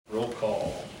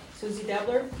Susie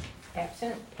Debler.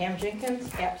 Absent. Pam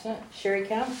Jenkins, absent. Sherry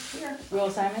Kemp. Here. Will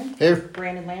Simon. Here.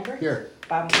 Brandon Lambert. Here.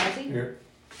 Bob McCarthy. Here.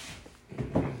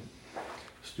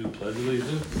 Let's do pledge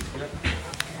allegiance.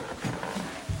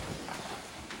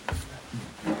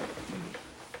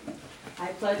 I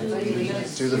pledge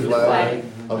allegiance To the flag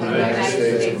of the United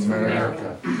States of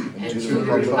America and to the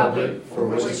republic for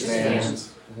which it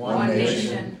stands, one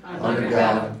nation, under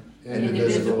God,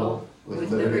 indivisible,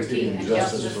 with liberty and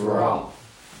justice for all.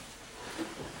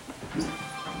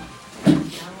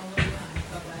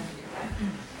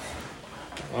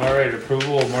 All right,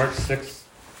 approval of March 6th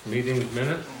meeting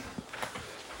minutes.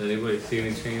 Does anybody see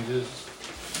any changes?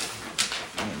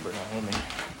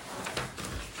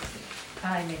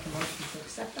 I make a motion to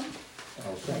accept them.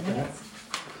 I'll second it.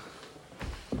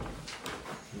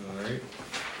 All right.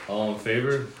 All in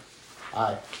favor?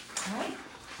 Aye. Aye.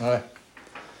 Aye.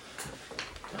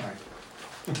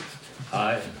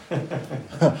 Aye.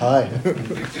 Aye.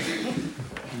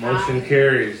 Motion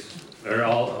carries. Or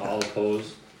all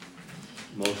opposed?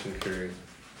 Motion carries.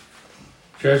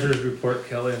 Treasurer's report,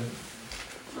 Kelly.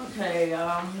 Okay,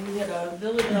 we had a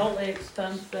village outlay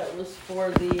expense that was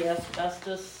for the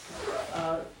asbestos,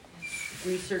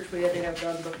 research we had to have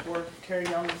done before tearing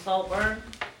down the salt barn.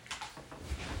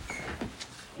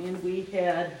 And we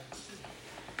had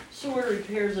sewer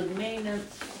repairs and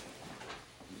maintenance.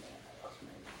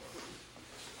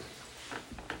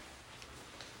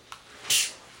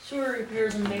 Sewer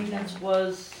repairs and maintenance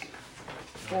was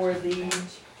for the,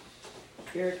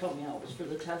 Eric helped me out, was for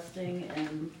the testing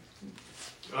and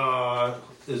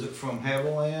Is it from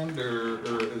Haviland or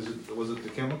was it the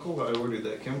chemical? I ordered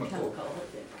that chemical. chemical, I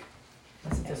think.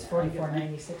 Was it just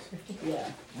 44.96.50? Yeah,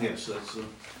 Yes, that's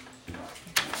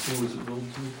who was it billed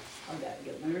to? I gotta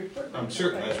get my report. I'm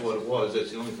certain that's what it was.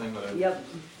 That's the only thing that I. Yep.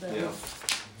 that- Yeah.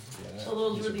 So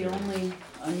those were the only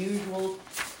unusual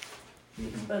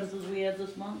expenses we had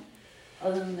this month.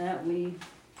 Other than that, we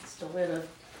still had a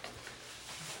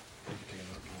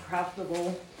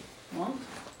profitable month.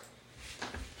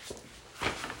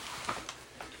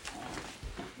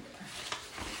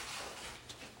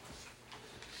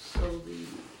 So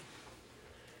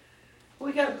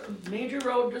we got major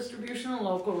road distribution and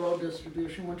local road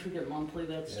distribution, which we get monthly,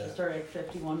 that's just our Act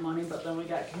 51 money, but then we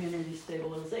got community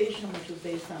stabilization, which is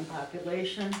based on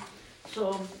population.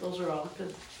 So those are all the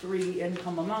three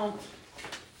income amounts,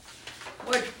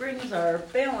 which brings our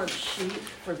balance sheet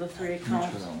for the three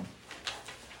accounts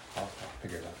I'll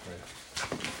figure it out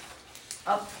for you.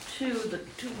 up to the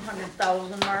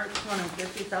 200,000 mark,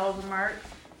 250,000 mark.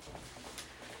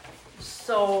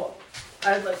 So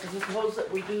I'd like to propose that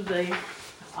we do the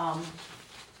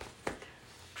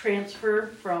transfer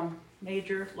from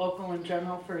major, local, and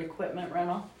general for equipment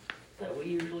rental that we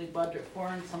usually budget for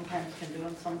and sometimes can do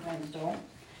and sometimes don't,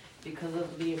 because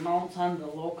of the amounts on the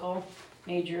local,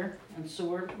 major, and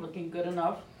sewer looking good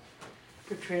enough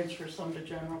to transfer some to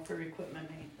general for equipment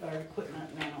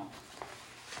rental.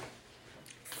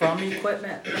 From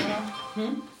equipment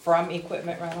rental. From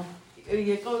equipment rental.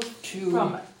 It goes To-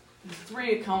 from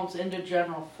three accounts into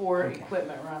general for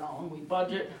equipment rental, and we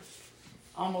budget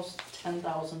almost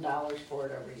 $10,000 for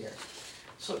it every year.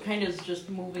 So it kind of is just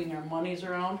moving our monies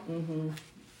around,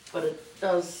 but it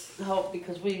does help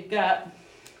because we've got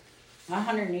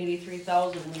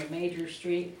 183,000 in the major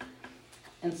street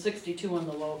and 62 in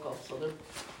the local, so they're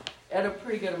at a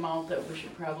pretty good amount that we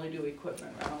should probably do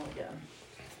equipment rental again.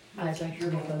 I'd like to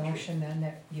make a motion then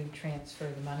that you transfer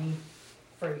the money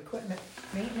for equipment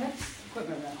maintenance,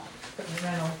 Equipment rental. equipment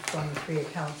rental from the three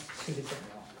accounts to the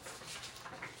general.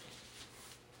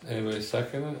 Anybody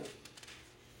second it?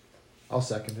 I'll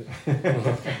second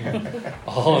it.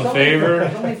 All in favor?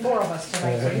 There's only four of us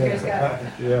tonight, so you guys got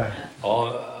it. Yeah.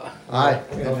 Aye.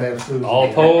 In favor. All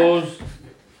opposed?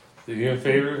 Are you in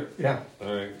favor? Yeah.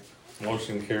 All right,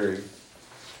 motion carried.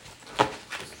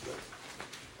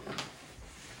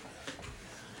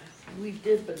 We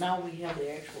did, but now we have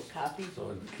the actual copy.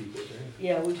 So I'd keep it there.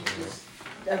 Yeah, we should just,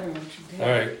 everyone should All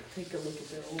right. take a look at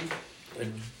their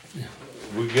own.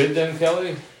 We good then,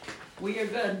 Kelly? We are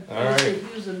good. All It was right. the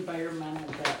Hughes environmental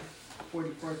that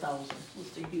 44,000 was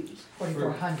the Hughes,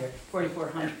 4,400.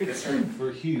 4,400.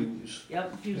 For Hughes,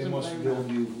 Yep, Hughes they must have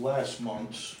environmental. billed you last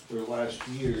month's or last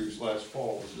year's, last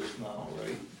fall is this now,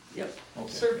 right? Yep,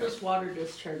 Okay. surface water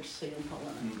discharge sample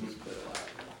and it was quite a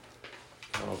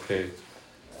while ago. Okay.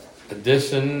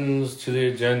 Additions to the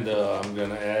agenda, I'm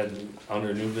gonna add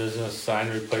under new business, sign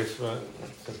replacement.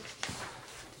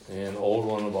 And old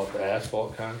one about the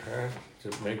asphalt contract,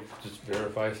 just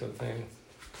verify something.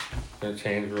 Gonna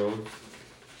change roads.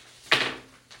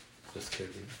 Just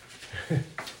kidding.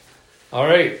 All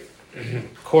right,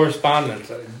 correspondence.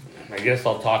 I guess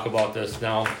I'll talk about this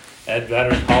now. Ed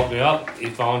Veteran called me up. He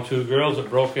found 2 girls that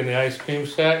broke in the ice cream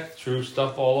shack, threw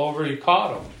stuff all over. He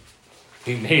caught them.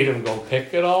 He made them go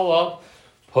pick it all up,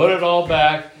 put it all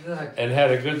back, and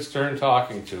had a good stern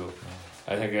talking to.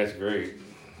 I think that's great.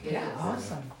 Yeah,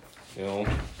 awesome. You know,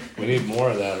 we need more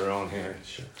of that around here.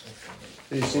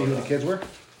 Did you see who the kids were?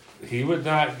 He would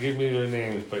not give me their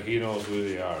names, but he knows who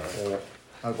they are.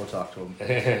 I'll go talk to him.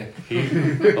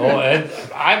 Ed,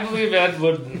 I believe Ed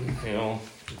would, you know,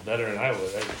 better than I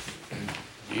would. I'd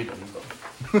beat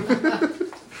him.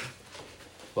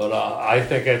 But I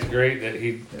think that's great that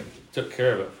he took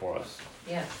care of it for us.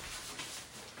 Yes.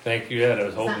 Thank you, Ed. I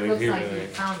was hoping he'd hear me.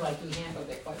 It sounds like he handled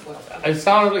it quite well. It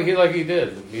sounded like he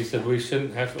did. He said we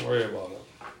shouldn't have to worry about it.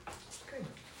 Good.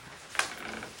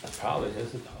 That probably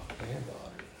is a dog,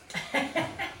 granddaughter.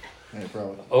 Yeah,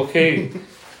 probably. Okay,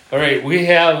 all right. We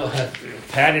have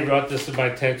Patty brought this to my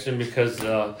attention because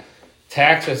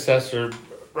tax assessor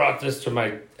brought this to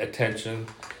my attention.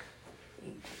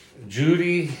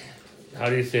 Judy, how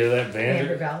do you say that?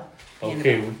 Vanderbilt.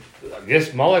 Okay, I guess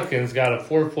Mulligan's got a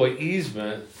 4-foot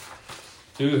easement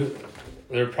through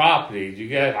their property. You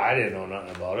guys, I didn't know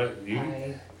nothing about it.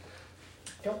 I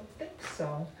don't think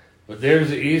so. But there's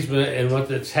the easement, and what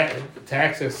the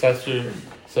tax assessor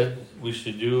said we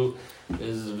should do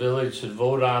is the village should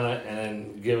vote on it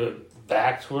and give it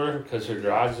back to her because her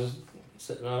garage is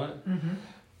sitting on it. Mm-hmm.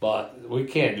 But we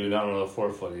can't do that on a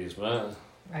 4-foot easement.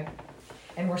 Right.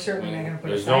 And we're certainly not gonna put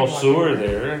a There's no sidewalk sewer in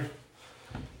there.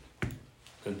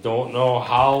 I don't know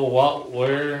how, what,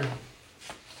 where.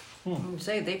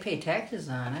 Say they pay taxes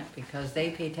on it because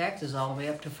they pay taxes all the way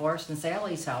up to Forrest and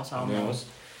Sally's house almost.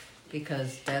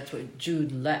 Because that's what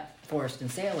Jude let Forrest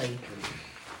and Sally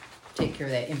take care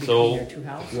of that in between their 2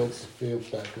 houses. Fields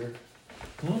back there.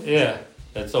 Yeah,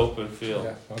 that's open field.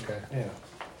 Yeah, okay. Yeah.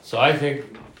 So I think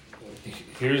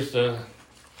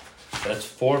that's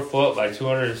 4 foot by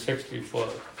 260 foot.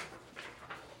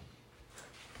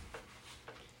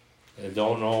 I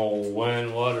don't know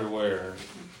when, what, or where.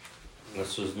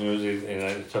 This was news, and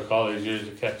it took all these years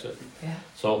to catch it. Yeah.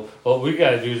 So what we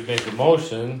gotta do is make a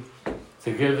motion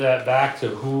to give that back to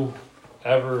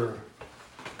whoever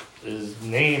his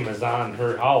name is on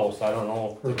her house. I don't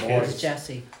know if the Her boy. It's kids.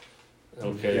 Jesse.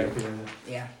 Okay.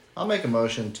 Yeah. I'll make a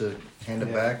motion to hand it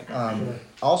Yeah. back.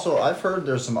 Also, I've heard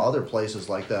there's some other places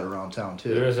like that around town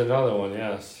There too. is another one,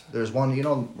 yes. There's one, you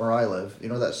know, where I live. You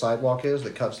know where that sidewalk is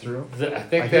that cuts through. I I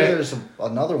think hear that there's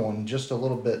another one just a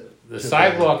little bit. the to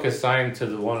sidewalk is signed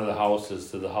to one of the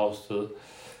houses, to the house I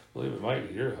believe it might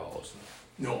be your house.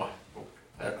 No,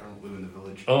 I don't live in the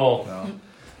village. Oh, No.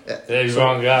 that's the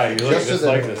wrong guy. You look Just to just the,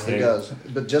 like the it same. does,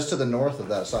 but just to the north of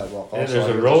that sidewalk. Yeah, Also, there's I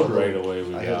a hear road little- right away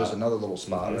we I hear there's got. another little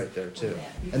spot Mhm. right there too.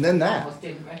 And then that,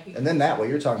 and then that what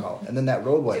you're talking about, and then that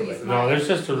roadway. Right No, there's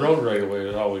just a road right away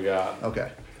is all we got. Okay.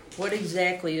 What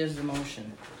exactly is the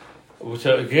motion?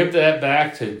 So give that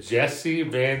back to Jesse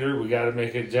Vander. We gotta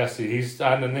make it Jesse. He's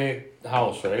on the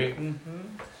house, right?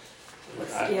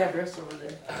 What's the address over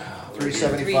there?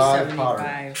 375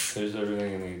 Potter. 375. There's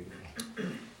everything you need.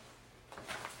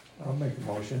 I'll make a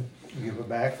motion. Give it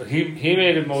back. But he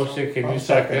made a motion. Can you I'll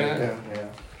second it?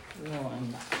 Yeah.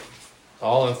 One.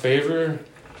 All in favor?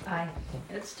 Aye.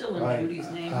 It's still in Aye. Judy's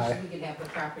name. Aye.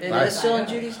 It is still in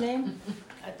Judy's name?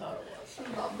 I thought it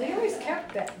was. They always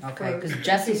kept that. Okay, for- 'cause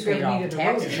Jesse's they paid all the needed a road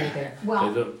taxes. through there. They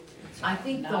Well, do- I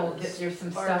think Not though as that there's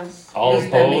some far stuff, as- All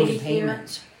There's been opposed? many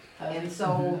Payments. and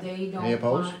so they don't Any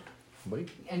opposed? want, Buddy?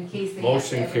 in case they have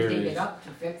Motion to ever dig carries. it up to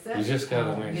fix it. You just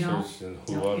gotta make you sure know, it's in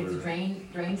you know, it's whoever.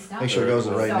 drain stuff. Make sure it goes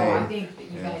the right So I name. think that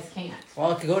you Yeah. guys can't.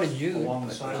 Well, it could go to Jude. Along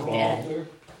the sidewalk Yeah. there?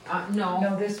 No,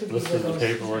 No, this would be This is the those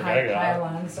paperwork high I got.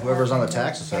 pylons or Whoever's on the right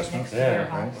tax next assessment. to their Yeah,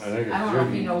 house. I think I don't know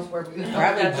if he it's knows where. Probably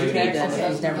That's Judy okay. does if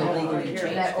he's never Yeah. legally changed.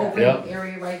 That open Yep.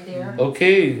 area right there, Judy.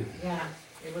 Okay, yeah,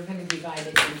 we're gonna divide it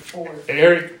in 4,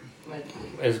 Eric but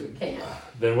has we can't.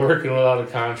 been working without a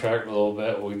contract for a little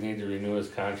bit. We need to renew his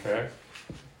contract.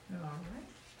 All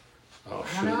right.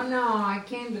 Oh, No, shoot. no, I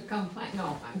came to complain,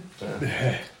 no,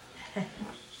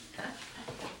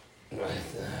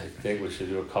 I think we should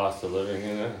do a cost of living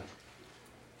in it.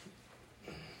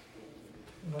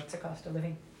 What's the cost of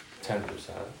living? 10%.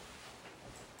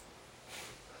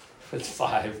 It's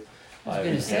 5. I was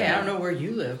gonna say, I don't know where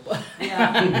you live, but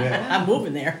Yeah. Yeah. I'm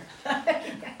moving there.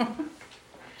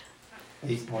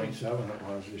 8.7 it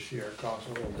was this year, cost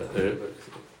of living.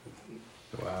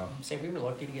 Wow. Say we were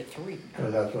lucky to get 3.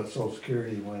 Because that's what social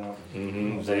security went up.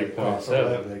 Mm-hmm, it's By cost of 8.7.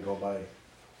 living, They go by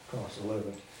cost of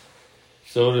living.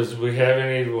 So does we have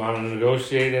any, want to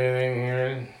negotiate anything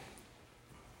here?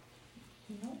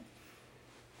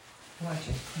 Watch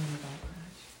it.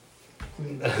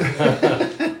 Clean it out, Raj.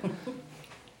 Clean it out.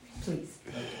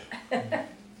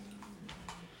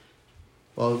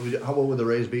 Well, how what would the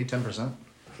raise be? 10%?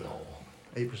 No.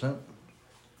 8%?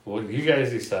 Well, you guys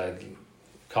decide.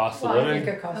 Cost of Well, I think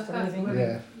living? a cost of Cost of living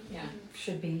living. Yeah.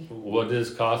 should be, What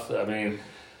is cost, I mean,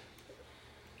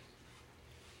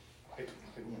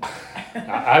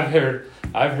 I've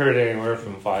heard anywhere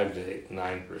from 5 to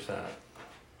 9%.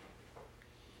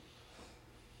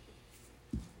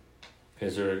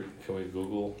 Is there, can we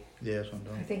Google? Yeah, that's what I'm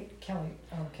I doing. think Kelly,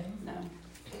 okay. No.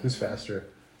 Who's faster?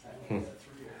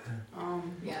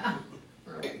 Yeah.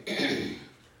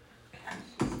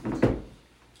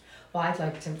 Well, I'd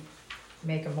like to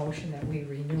make a motion that we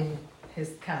renew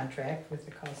his contract with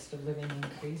the cost of living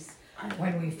increase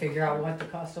when we figure out what the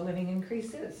cost of living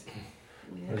increase is.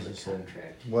 We What have does a it say?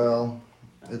 contract. Well,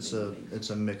 it's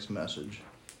a mixed message.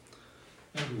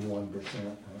 Maybe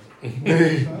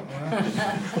 1%.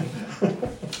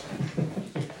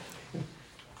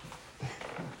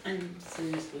 I'm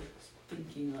seriously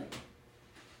thinking like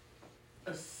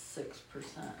a 6%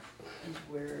 is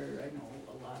where I know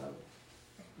a lot of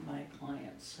my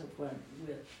clients have went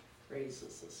with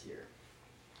raises this year.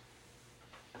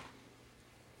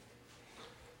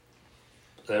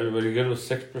 Is everybody good with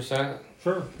 6%?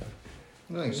 Sure.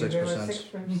 I think You good with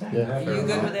 6%. 6%? Yeah. Are you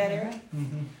good with that, Eric?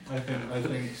 I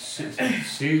think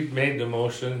She made the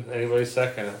motion, anybody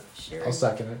second it? Sure. I'll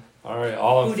second it. All right,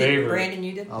 all in favor? Brandon,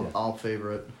 you did? I'll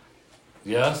favor it.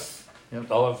 Yes? Yep.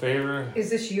 All in favor? Is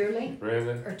this yearly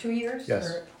Brandon? or 2 years? Yes.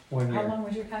 Or 1 how year. long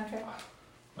was your contract?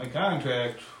 my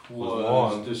contract Was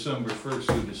long. was December 1st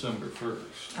through December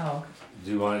 1st. Oh,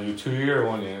 Do you wanna do 2 year or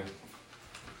 1 year?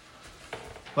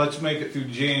 Let's make it through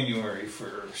January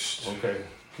 1st. Okay.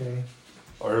 Okay.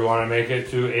 Or you wanna make it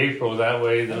to April, that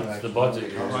way the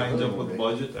budget year. Lines up with the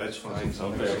budget, that's fine.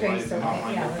 Okay. Okay, so,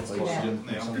 yeah, let's do that.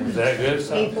 Yeah. Is that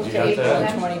good? April You to got April that?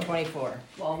 then? 2024.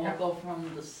 Well, we'll go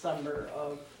from December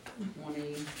of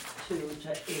 22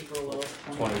 to April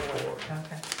of 24. 24.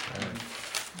 okay.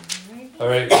 All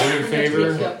right, you're in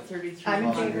favor? Yep, 33. I'm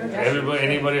in favor. Everybody,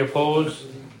 anybody opposed?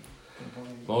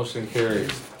 Motion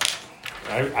carries.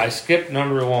 I skipped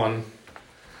number 1.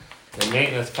 The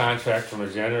maintenance contract from a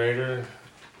generator.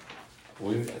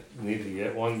 We need to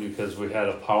get one because we had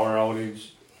a power outage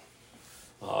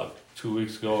 2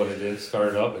 weeks ago and it didn't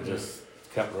start up. It just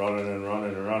kept running and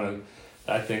running and running.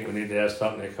 I think we need to have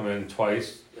something that come in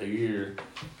twice a year.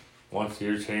 Once a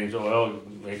year, change oil,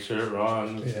 make sure it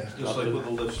runs. Yeah. Just like with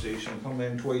the lift station, come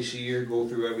in twice a year, go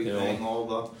through everything, Yeah.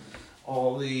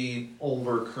 all the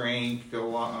over crank,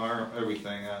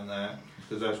 everything on that,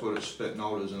 because that's what it's spitting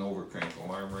out as an over crank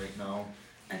alarm right now.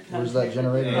 I Where's that contacted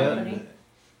generator the at? company.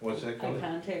 What's that I called?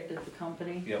 contacted the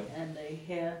company. Yep. And they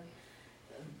had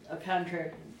a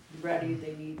contract ready.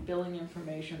 They need billing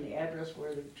information, the address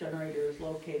where the generator is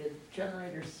located,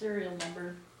 generator serial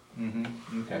number,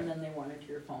 Mm-hmm, okay. and then they wanted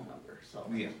your phone number, so.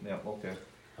 Yeah, okay.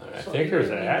 I think there's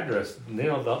an address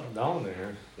nailed up down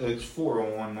there. It's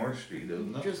 401 North Street,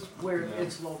 isn't it? Just where Yeah.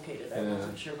 it's located, I Yeah.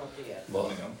 wasn't sure about the address.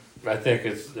 Well, I think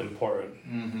it's important.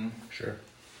 Mm-hmm. Sure.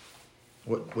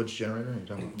 Which generator are you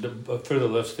talking about? For the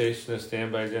lift station, the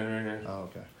standby generator, Oh,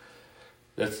 okay.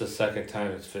 that's the second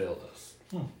time it's failed us.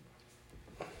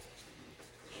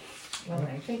 Well,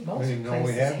 I think I most didn't know we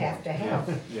places had have one. to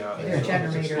have. Yeah. Their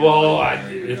generator. Well,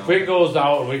 if it goes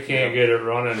out and we can't get it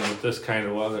running with this kind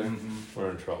of weather, Mhm.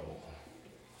 we're in trouble.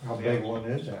 How big one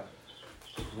is that?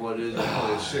 What is it?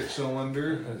 A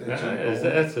 6-cylinder?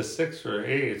 That's a 6 or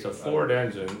 8, it's a Ford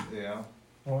engine. Yeah.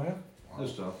 Oh, yeah?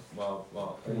 Just a, well,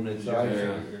 Size.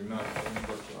 generator, nothing,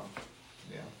 but,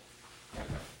 yeah.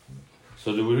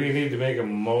 So do we need to make a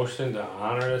motion to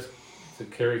honor this, to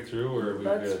carry through, or are we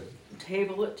Let's good?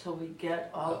 Table it till we get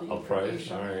all the A price,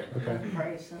 information. all right. Okay. And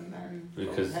price, and then go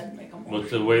Because ahead and make a motion. With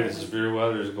the way the severe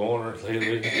weather is going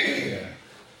lately. Yeah.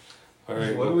 All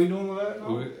right. What are we doing with that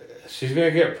now? She's gonna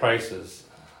get prices.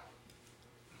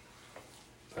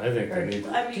 I think they need.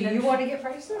 I Do mean, you wanna get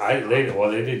prices?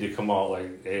 They need to come out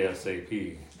like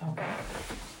ASAP. Okay.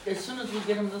 as soon as we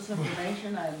get them this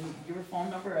information and your phone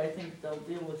number, I think they'll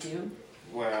deal with you.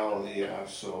 Well, yeah,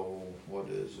 so what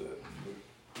is it?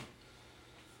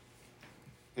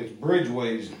 It's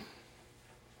Bridgeway's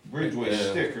Yeah.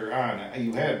 sticker on it.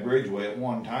 You had Bridgeway at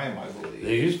one time, I They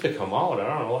believe. used to come out. I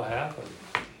don't know what happened.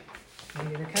 Maybe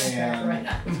the contract And- right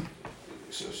now.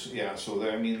 Yeah, so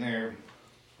they're, I mean,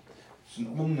 it's an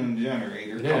aluminum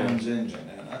generator, Yeah. Cummins engine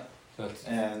in it. That's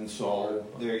And so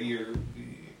there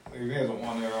isn't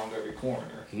one around every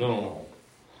corner. No.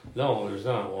 No, there's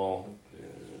not. Well,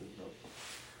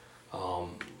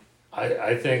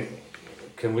 I think,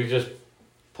 can we just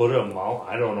put an amount?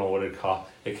 I don't know what it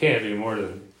costs. It can't be more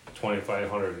than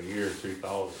 $2,500 a year,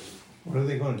 $3,000. What are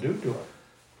they gonna do to it?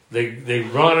 they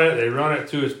run it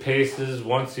to its paces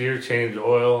once a year, change the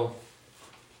oil.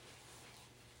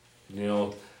 You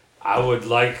know, I would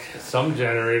like some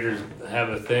generators have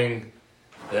a thing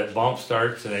that bump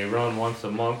starts and they run once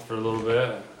a month for a little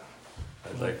bit.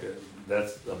 I'd like it.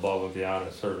 That's above and beyond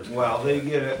a service. Well, they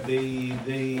get it,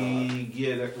 they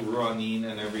get it running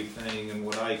and everything, and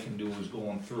what I can do is go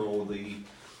and throw the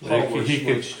power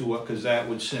switch to it, cause that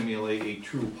would simulate a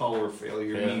true power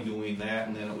failure, me doing that,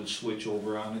 and then it would switch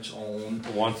over on its own.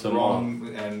 Once a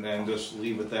month. And just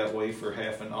leave it that way for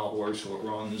half an hour, so it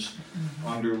runs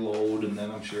under load, and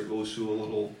then I'm sure it goes through a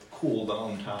little cool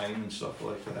down time and stuff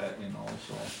like that, you know,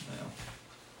 so,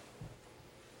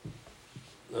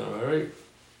 yeah. Alright.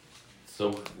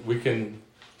 So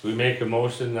we make a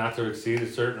motion not to exceed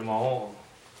a certain amount?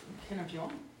 Can if you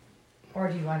want. Or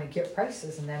do you wanna get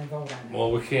prices and then vote on it?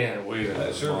 Well, we can't wait.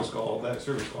 That service call,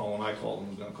 when I called them,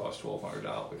 was gonna cost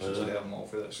 $1,200, just to have them all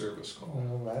for that service call.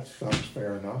 Well, that sounds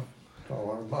fair enough.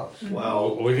 $1,200.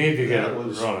 Well, we need to get it that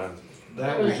was- running.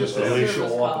 That was just That to was show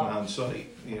service up call. and on site,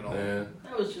 you know. Yeah.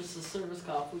 That was just a service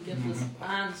call. If we get this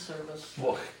on service,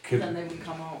 Well, then they would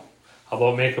come out. how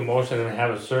about make a motion and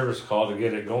have a service call to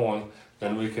get it going,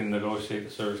 then we can negotiate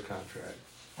the service contract.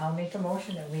 I'll make a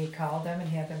motion that we call them and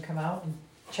have them come out and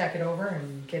check it over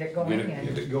and get it going Get it- Get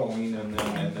and it going, and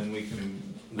then we can.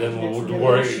 Then we'll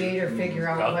worry negotiate or figure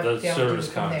out about what the they'll do service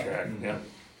from there. contract, yeah.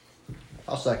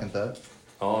 I'll second that.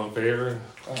 All in favor?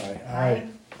 Aye.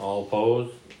 All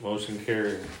opposed? Motion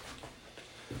carried.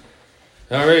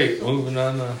 Alright, moving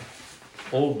on to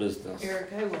old business.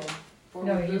 Eric, I will. forward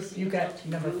No, this you email got to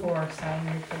number you, 4, sign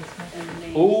replacement. and the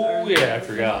names Oh, are- yeah, I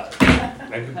forgot.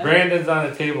 And Brandon's on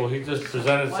the table, he just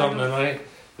presented something tonight,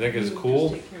 I think You it's just cool,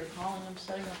 take care of calling them,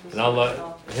 setting up this and I'll let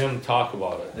stuff. him talk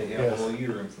about it. They have all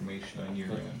your information on your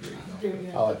end right There now. you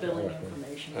I have like the that billing record.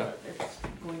 information, Yeah. but it's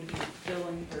going to be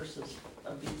billing versus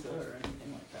a visa or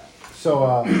anything like that. So,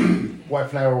 wife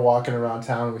and I were walking around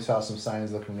town and we saw some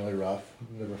signs looking really rough.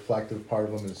 The reflective part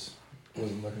of them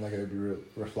wasn't looking like it would be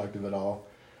reflective at all.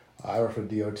 I work for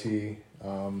DOT.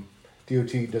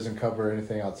 DOT doesn't cover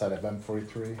anything outside of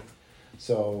M43.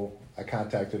 So I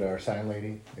contacted our sign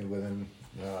lady within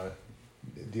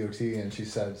DOT, and she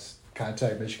said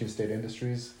contact Michigan State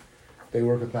Industries. They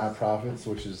work with nonprofits,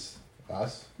 which is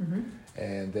us,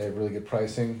 and they have really good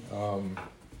pricing.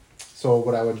 So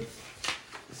what I would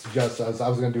suggest is I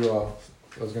was gonna go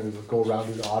around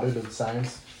do the audit of the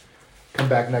signs, come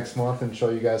back next month and show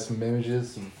you guys some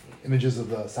images of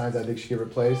the signs I think should get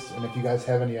replaced. And if you guys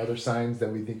have any other signs that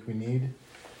we think we need,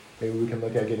 maybe we can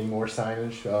look at getting more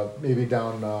signage. Maybe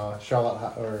down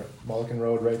Charlotte or Mulligan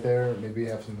Road right there. Maybe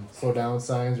have some slow down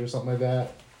signs or something like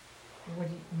that. What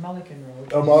do you, Mulligan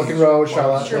Road? Oh, Mulligan Road,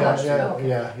 Charlotte. Charlotte, Yeah,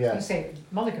 okay. yeah. You say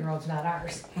Mulligan Road's not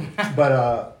ours.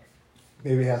 But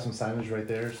maybe have some signage right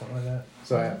there or something like that.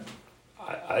 So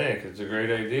I think it's a great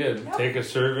idea, take a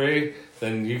survey,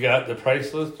 then you got the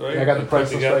price list, right? I got the Put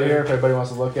price list right together. here. If everybody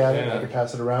wants to look at it, I Yeah. can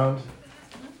pass it around.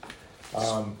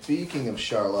 Speaking of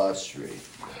Charlotte Street,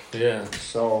 Yeah,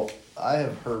 so I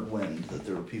have heard wind that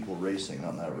there were people racing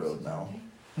on that road now.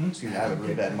 Excuse me, I have a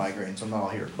really bad migraine, so I'm not all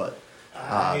here, but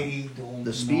I don't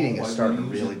the speeding know. is starting to I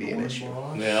use really it be an more, issue.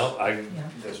 boss. yeah,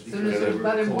 That's Soon as because the we're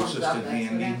weather warms closest up, in that's what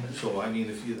handy, happens. so I mean,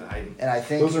 if you, And I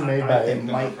think Those are made by- it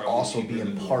might also be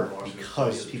in part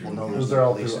because people know there's Those are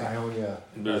all through policing. Ionia.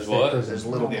 there's State what? prison. There's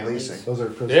little policing. Those are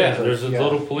prisons. Yeah, there's a Yeah.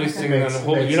 little policing in Makes- the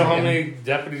whole, makes you know how sense. many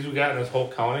deputies we got in this whole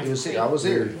county? I was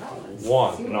here.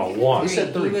 One. He said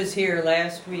He 3. was here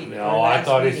last week. No, or I last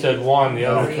thought he meeting. said one, the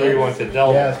other three went to Yeah,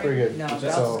 Delta. it's pretty good. No, So-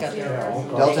 Delta's got their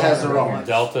own. Delta has their own.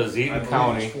 Delta's Eaton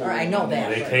County, Or I know that.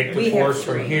 they but take we the have force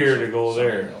from three. here to go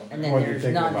there. And then What do you there's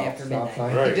think none about after stop midnight.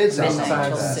 signs? Right. He did say Midnight something.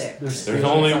 till Signs. 6. There's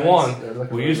only one. They're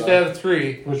looking We for used to that. have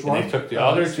 3, Which and one? they took the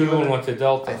other 2 and went to I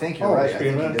Delta. think you're Oh, right. I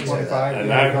think Speedman, he did say 25. that.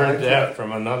 And I heard that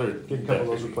from another Get a couple of those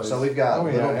deputy. replaced. So we've got Oh,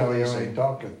 yeah, little hell, you ain't policing.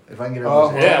 talking. If I can get Oh,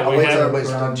 everybody's, yeah, I'll we wait till have- everybody's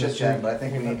done around chit this chatting, week. but I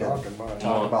think we need to Talking about it.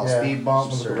 talk about Yeah. speed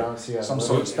bumps Some or around Seattle. some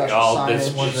sort of special Oh, this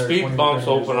signage. speed bumps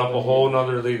open up a whole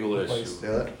nother legal issue.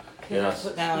 Do it. Yes.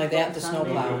 Not only that, the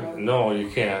snowplow. No, you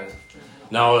can't.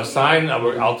 Now, a sign,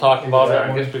 I'll talk about it,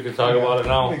 I guess we can talk about it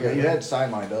now. Yeah, you had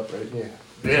sign lined up, right? Yeah.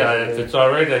 Yeah, if it's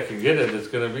alright, I can get it, it's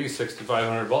gonna be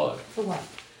 $6,500. For what?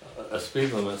 A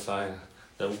speed limit sign,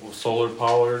 that solar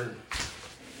powered.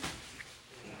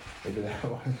 Maybe that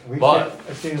one.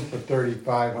 I've seen them for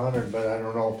 3,500, but I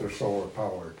don't know if they're solar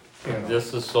powered. You know,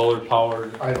 This is solar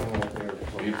powered. I don't know if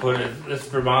they're. You put it, this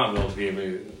Vermontville gave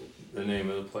me the name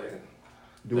of the place.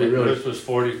 Do we really? This was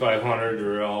 4,500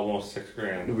 or almost $6 Do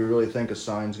grand. we really think a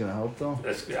sign's gonna help though?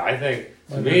 I think,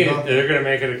 to Well, me, there's nothing- they're gonna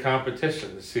make it a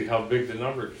competition to see how big the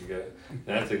number can get. And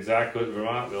that's exactly what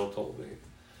Vermontville told me.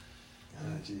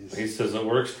 He says it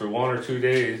works for 1 or 2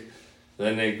 days,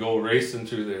 then they go racing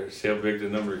through there, see how big the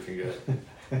number can get.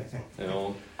 You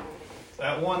know,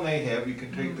 That one they have, you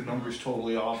can take the numbers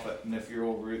totally off it, and if you're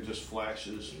over, it just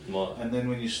flashes. well, And then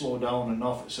when you slow down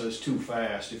enough, it says too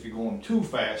fast. If you're going too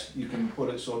fast, you can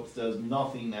put it so it does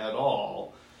nothing at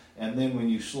all. And then when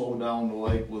you slow down to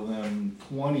like within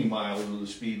 20 miles of the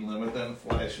speed limit, then it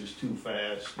flashes too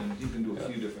fast, and you can do a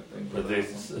few different things. but with they,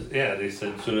 that one. yeah, they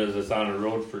said as soon as it's on the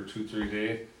road for 2-3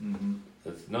 days, Mhm.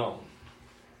 it's no.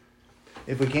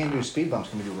 If we can't do speed bumps,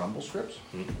 can we do rumble strips?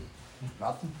 Mm.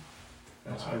 Nothing?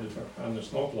 That's on the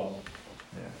snowplow.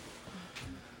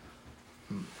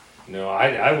 Yeah. No,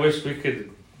 I wish we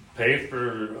could pay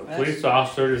for a police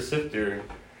officer to sit there,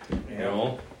 you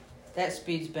know, That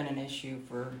speed's been an issue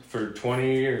for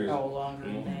 20 years. no longer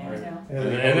than that.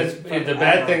 And it's, the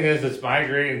bad thing is it's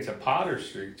migrating to Potter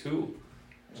Street too.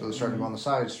 So they're starting to go on the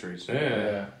side streets.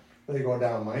 Yeah. They go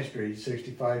down my street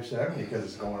 65, 70 because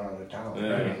it's going out of town.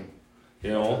 Yeah. I mean, You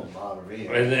know, doesn't bother me.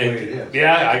 and, That's the way it is.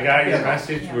 yeah, I got your Yeah.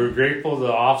 message. We're grateful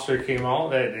the officer came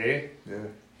out that day. Yeah.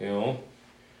 You know,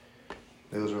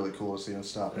 It was really cool to see them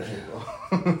stop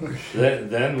and shit,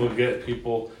 then we'll get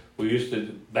people. We used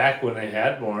to back when they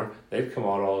had more, they'd come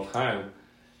out all the time.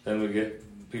 Then we get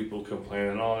people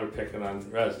complaining, oh, they're picking on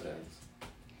residents.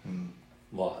 Hmm.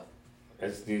 What?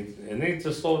 It needs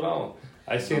to slow down.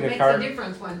 I seen It a makes car. a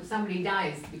difference when somebody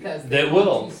dies because They go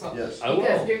will. too slow. Yes. I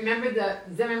Because will. do you remember the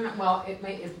Zimmerman, well,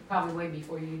 it's probably way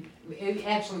before you, it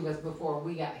actually was before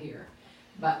we got here.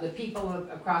 But the people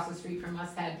across the street from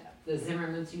us had, the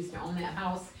Zimmermans used to own that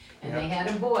house, and they had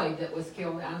a boy that was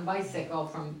killed on a bicycle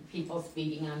from people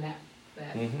speeding on that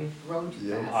Mhm. road too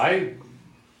Yeah. fast. I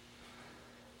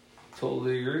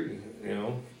totally agree. You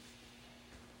know,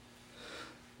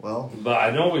 Well, but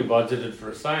I know we budgeted for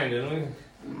a sign, didn't we?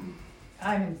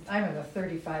 I'm in a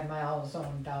 35 mile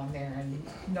zone down there and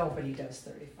nobody does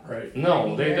 35. Right. No, I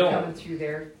mean, they they're don't. coming through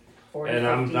there 40, And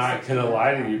I'm 50, not 60 gonna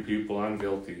lie to miles. you people, I'm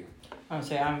guilty. I'm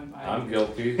saying I'm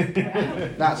guilty.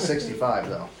 not 65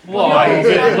 though. Well, No, I it's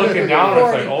get not looking down, it's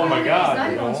like, 40. oh my It's God, not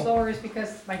you going know? slower is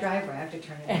because my driveway, I have to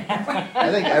turn it in.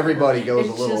 I think everybody goes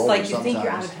It's a little just over like you sometimes. think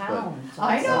you're out of but town.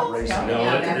 I it's not know. racing. Yeah, No,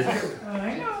 yeah, it's- that's true.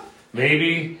 I know.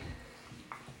 Maybe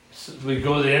we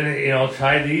go in, you know,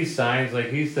 try these signs, like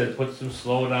he said, put some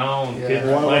slow down, Yeah, kids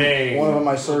one playing. of them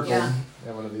I circled. Yeah.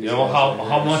 Yeah, one of these You know, guys how right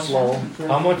how here. much Slow.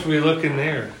 how much we looking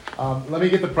there? Let me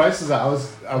get the prices out. I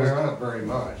was They're not very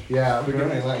much. yeah, They're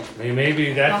only like, I mean, maybe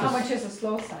Now, that's how a- much is a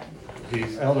slow sign?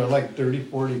 he's, well, they're like 30,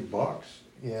 40 bucks.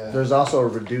 yeah. There's also a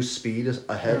reduced speed They're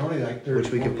ahead, only like 30,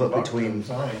 which we could 40 put bucks between on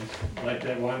signs. Like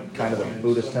that one. kind of the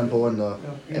Buddhist temple and the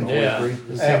and yeah.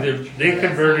 43. See, they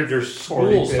converted their 40,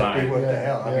 school 50, sign. what the Yeah,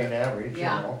 hell, I yeah. mean, average, you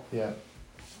Yeah. know. Yeah.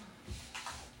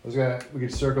 I was gonna, we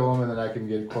could circle them and then I can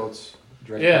get quotes,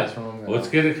 direct Yeah, quotes from them. and let's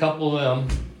I'll- get a couple of them,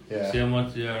 see Yeah, how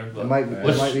much they are. It But might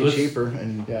let's- be let's- cheaper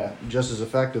and yeah. just as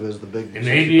effective as the big And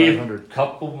maybe a 6500.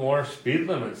 couple more speed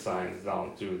limit signs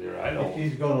down through there. I don't.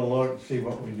 He's gonna look, see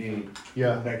what we need.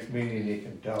 Yeah. Next meeting, he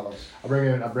can tell us. I'll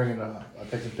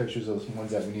take some pictures of some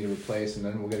ones that we need to replace and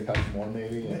then we'll get a couple more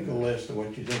maybe. Make a list of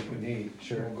what you think we need.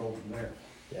 Sure. We'll go from there.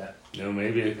 Yeah. You know,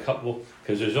 maybe a couple,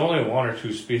 because there's only 1 or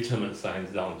 2 speed limit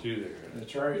signs down through there.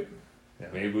 That's right.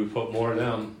 Maybe we put more of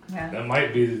them. Yeah. That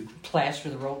might be. Plaster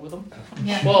the road with them.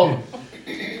 Yeah. Well,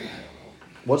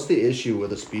 What's the issue with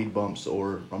the speed bumps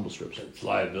or rumble strips? it's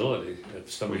liability.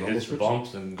 If somebody Rumble hits the strips?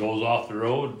 bumps and goes off the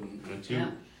road, it's you. Yeah.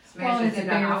 Well, Smashes is it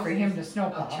into bigger for houses, him to a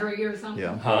snowplow? tree or something?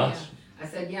 Yeah. Huh? I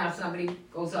said, yeah, if somebody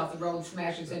goes off the road,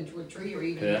 smashes into a tree or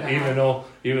even. Yeah, into a even house.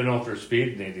 though if they're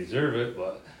speeding, they deserve it,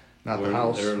 but Not the we're-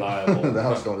 house. they're liable. The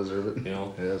house don't deserve it. You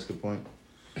know, Yeah, that's a good point.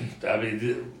 I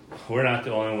mean, we're not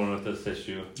the only one with this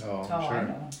issue. Oh, Oh, I sure.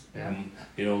 know. Yeah. And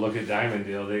you know, look at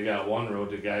Diamonddale. They got one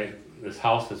road. This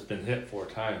house has been hit 4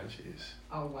 times. Jeez.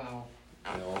 Oh, wow.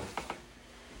 You know.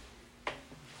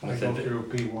 I go through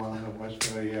P1 in West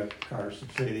Philly, Carson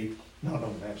City, none of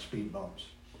them have speed bumps.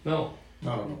 No.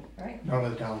 None of them. Right. None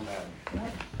of the towns have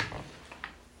them.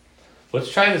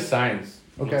 Let's try the signs.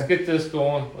 Okay. Let's get this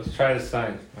going. Let's try the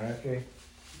signs. All right. Okay.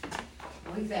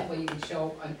 At least that way you can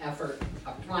show an effort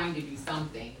of trying to do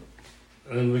something.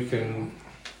 And then we can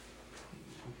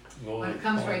go. When it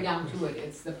comes right down to it,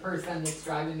 it's the person that's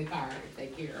driving the car, if they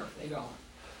care, if they don't.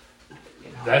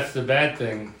 You know. That's the bad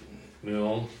thing, you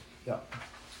know. Yeah.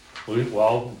 Were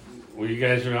you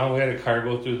guys around? We had a car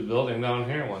go through the building down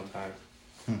here one time.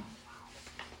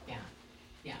 Yeah,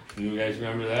 yeah, You guys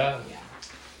remember that? yeah.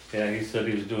 Yeah, he said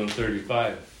he was doing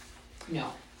 35. No.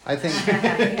 I think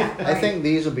Yeah, I right. think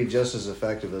these will be just as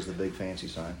effective as the big fancy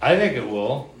sign. I think it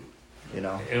will. You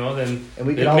know, You know, then and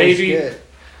we then can always maybe get.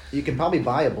 You can probably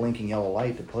buy a blinking yellow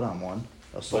light to put on one.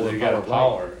 a But solar you got powered light.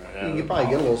 power. You could probably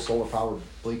get a little solar powered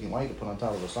blinking light to put on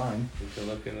top of a sign. We can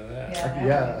look into that. Yeah.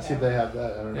 Yeah, see if they have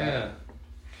that, I don't know. Yeah.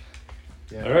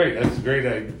 Yeah. All right, that's a great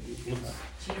idea.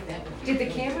 Gee, that would be Did the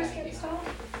good. cameras get installed?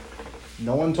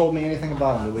 No one told me anything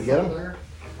about them. Did we get them? Solar,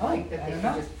 Oh, I that they don't could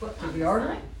know. just put Did on we the order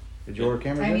sign. it? Did you order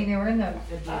cameras I yet? mean, they were in the,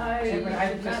 I I did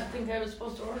just- not think I was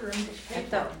supposed to order them, but I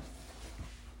thought,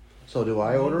 So do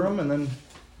I order them, and then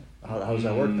how does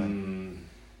that work then?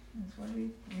 that's what we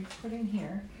put in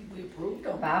here. we approved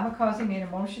them. Bob McCausey made a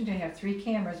motion to have 3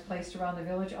 cameras placed around the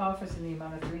village office in the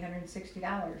amount of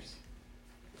 $360.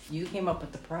 you came up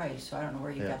with the price, so I don't know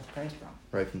where you Yeah. got the price from.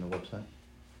 Right from the website.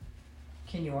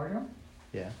 Can you order them?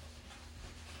 Yeah.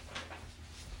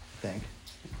 Think.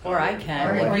 Or I can,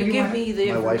 Or if you you give want- me the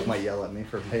My wife information. might yell at me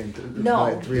for paying No.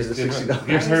 buying $360.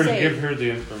 Give her, say- give her the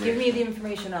Give information. me the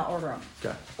information, I'll order them,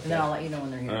 Okay. and then I'll let you know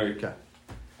when they're All here. right, Okay.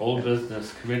 old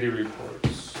business committee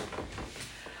reports.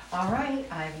 All right,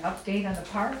 I have an update on the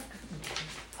park.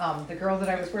 The girl that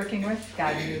I was working with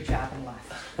got a new job and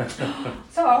left.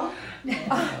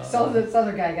 So this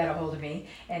other guy got a hold of me,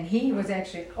 and he was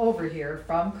actually over here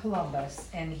from Columbus,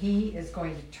 and he is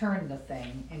going to turn the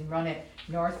thing and run it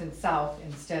north and south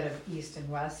instead of east and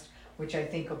west, which I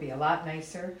think will be a lot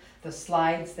nicer. The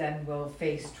slides then will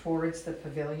face towards the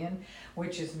pavilion,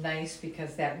 which is nice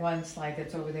because that one slide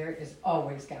that's over there is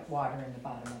always got water in the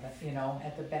bottom of it, you know,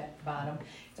 at the bottom.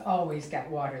 It's always got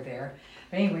water there.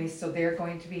 But anyways, so they're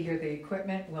going to be here, the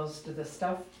equipment will, the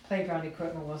stuff, playground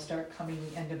equipment will start coming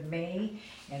the end of May,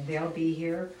 and they'll be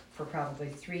here for probably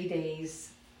 3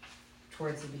 days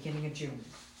towards the beginning of June.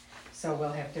 So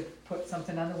we'll have to put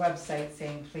something on the website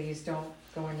saying, please don't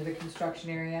go into the construction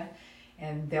area,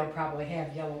 and they'll probably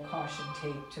have yellow caution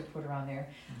tape to put around there.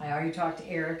 I already talked to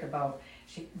Eric about,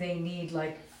 they need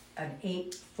like an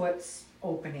 8-foot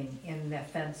opening in the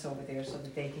fence over there so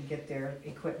that they can get their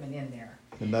equipment in there.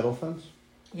 The metal fence?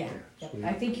 Yeah, Sweet.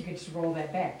 I think you could just roll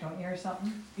that back, don't you, or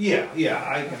something? Yeah,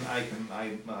 I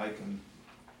can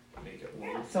make it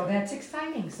work. So that's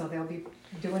exciting, so they'll be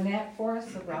doing that for us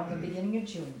around the beginning of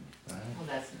June. Well,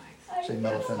 that's nice. Say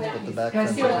metal fence, put the back Can I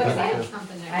fence see what up it there. is?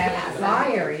 Something I that- have a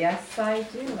flyer, yes, I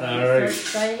do. I'm All so right.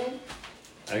 excited.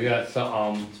 I got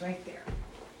some, It's right there.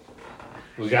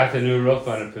 we got the new roof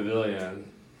on the pavilion.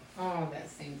 Oh, that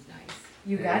seems nice.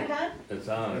 You got it on? It's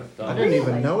on, it's I done. didn't even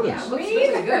Yeah, it notice. looks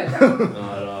really good.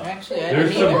 Actually, I There's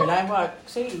didn't some- either, and I want,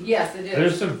 see, Yes, it is.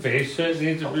 There's some face shit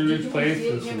needs to Oh, be did you wanna replaced see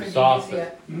it, and Jim, or some did you soft. see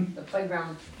it? The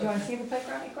playground. Do you wanna see the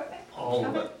playground equipment? All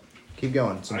of it. Keep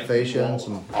going. Some I fascia do and all-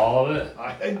 some. All of it?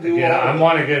 I do Yeah, all I of it.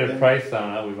 wanna get a Then price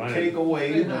on it, we might Take have,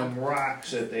 away them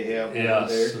rocks that they have Yes,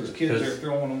 under there, cause kids are 'cause-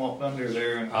 throwing them up under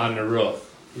there and. on the roof.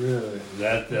 Really?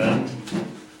 That,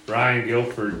 Ryan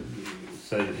Guilford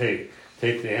said, hey,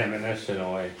 take the ammunition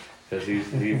away, cause he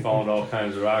found all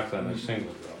kinds of rocks on the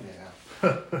shingles.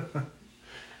 Yeah.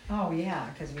 Oh, yeah,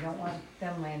 cause we don't want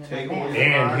them landing Take on away that. the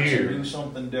And rocks here. and do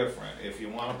something different. If you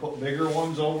wanna put bigger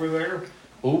ones over there,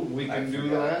 Ooh, we I can do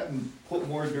forgot. that and put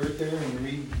more dirt there and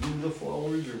redo the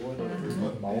flowers or whatever,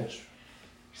 but. Mulch.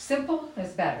 Simple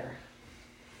is better.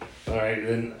 Alright,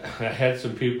 then I had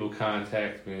some people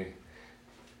contact me.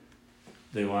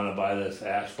 They wanna buy this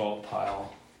asphalt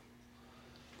pile.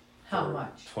 How for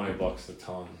much? $20 a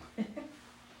ton.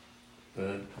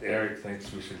 Eric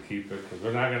thinks we should keep it, cause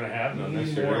we're not gonna have none this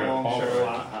year. More We're gonna along pulverize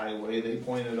Charlotte Highway, they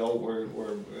pointed out where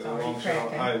already along Charlotte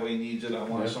cracking. Highway needs it, I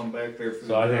want Yeah. some back there it. for the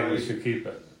So I think we drive. should keep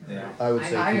it. Yeah. I would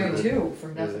say I keep do it. too, for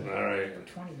nothing, Alright. for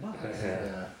 $20.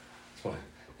 Yeah. Yeah.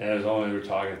 And it was only, we're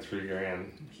talking $3,000.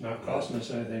 It's not costing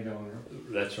us anything going around.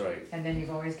 That's right. And then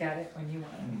you've always got it when you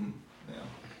want it. Mhm.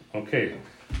 Yeah. Okay.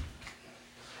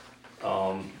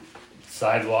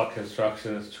 Sidewalk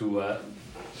construction is too wet.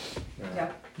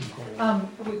 Yep.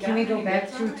 We Can we got go any back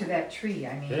bids through on to that tree?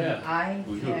 I mean, Yeah, I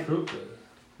We had, approved it.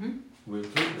 Hmm? We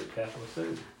approved it, Capital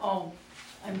City. Oh,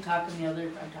 I'm talking the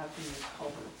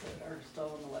culverts that are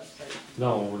still on the website.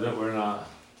 No, we're not.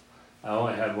 I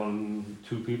only had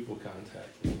 2 people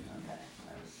contact me. Okay,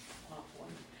 I was off one.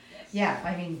 Yes. yeah,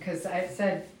 I mean, cause I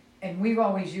said, and we've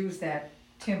always used that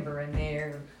timber in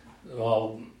there.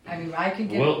 Well, I mean, I can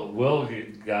get, Will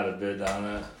got a bid on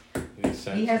it. He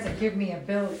sent he it. hasn't given me a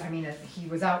bill, I mean, he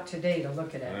was out today to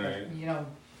look at it, Alright. but, you know,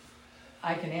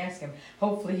 I can ask him.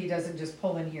 Hopefully he doesn't just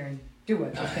pull in here and do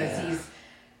it, because Yeah. he's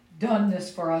done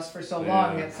this for us for so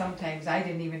long Yeah. that sometimes I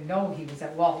didn't even know he was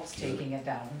at Waltz taking it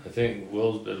down. I think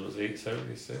Will's bid was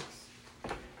 $876. I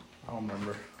don't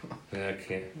remember. Yeah, I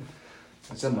can't.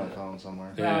 It's in my phone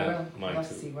somewhere. Yeah, Well, mine let's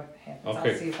too. see what happens,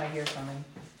 Okay. I'll see if I hear from him.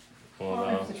 Well,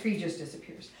 Oh, if the tree just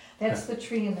disappears. That's the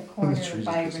tree in the corner tree just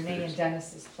by disappears. Renee and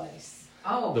Dennis's place.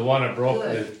 Oh. The one that broke, the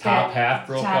Good. top half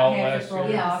broke Top out half last is broken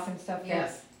year. Yes. off and stuff,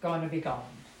 Yes. that's going to be gone.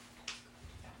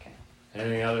 Okay.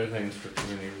 Any other things for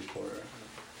community report?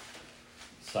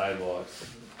 Sidewalks,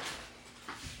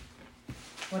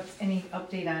 What's any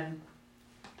update on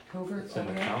Hoover it's in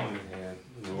over the there? county,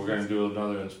 and we're gonna do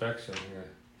another inspection here.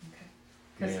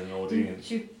 Me and OD and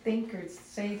Didn't you think or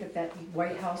say that that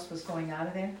White House was going out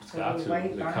of there? So got the to,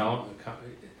 white the barn? county,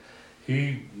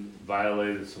 he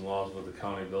violated some laws with the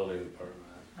county building department.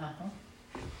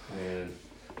 Uh-huh. And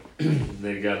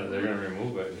they're gonna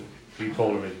remove it. He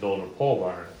told him he's building a pole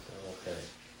barn. I said, okay.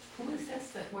 Who is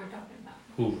this that we're talking about?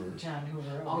 Hoover. John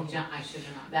Hoover. Oh, over here. John, I should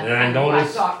have known. That's And I kind of who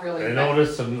noticed, thought really. I but-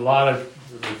 noticed a lot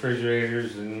of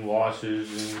refrigerators and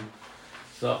washers and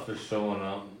stuff are showing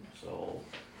up, so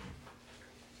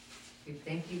You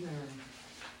think you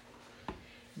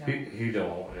No. learn. he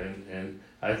don't, and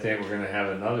I think we're gonna have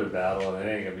another battle, and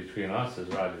it ain't gonna be between us as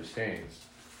Roger Staines.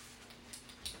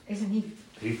 Isn't he?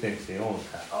 He thinks he owns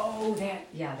that. Oh, that,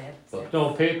 yeah, that's. But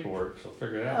no paperwork, so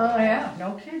figure that out. Oh, yeah,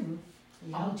 no kidding.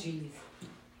 Oh, jeez.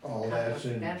 All that's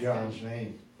in That's John's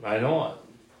name. I know it.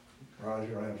 Roger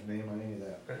don't have his name on any of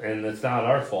that. And it's not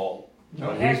our fault. No,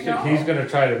 But heck no. he's gonna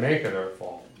try to make it our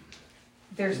fault.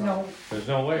 There's no, There's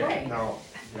no way. Right. No,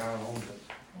 John owns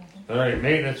it. Alright,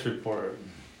 maintenance report.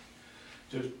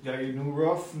 Just got your new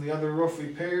roof and the other roof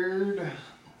repaired.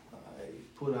 I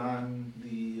put on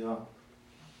the,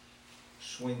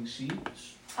 swing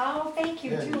seats. oh, thank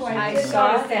you Yeah, too, you I see did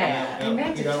that? notice that. I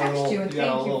meant to got a text little- you and got a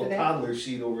thank you little for that. toddler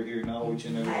seat over here now, which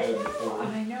you never I had know, before.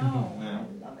 I know, Yeah.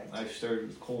 I love it. I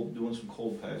started doing some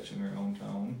cold patching around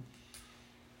town.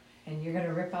 And you're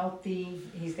gonna rip out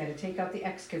he's gotta take out the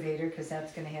excavator, cause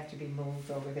that's gonna have to be moved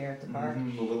over there at the park.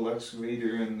 The little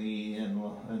excavator and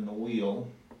the wheel,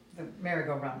 The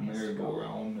merry-go-round has to go.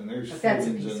 merry-go-round, and there's But that's a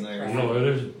footings piece in of there. crap. No,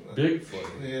 there's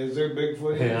Bigfoot. Is there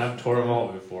Bigfoot? Yeah, I've tore them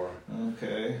out before.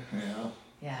 Okay, yeah.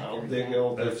 Yeah. I I'll heard dig that.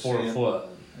 out They're that 4 sand. foot.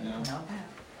 Yeah. Now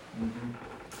that.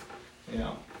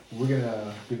 Yeah. We're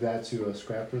gonna give that to a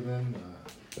scrapper then,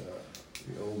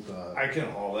 the old, I can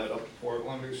haul that up to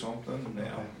Portland or something,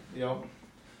 yeah, Okay. yep.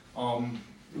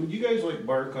 Would you guys like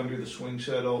bark under the swing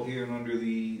set out here and under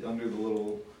the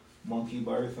little monkey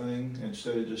bar thing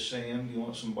instead of just sand? You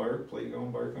want some bark,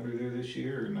 playground bark under there this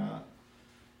year or not?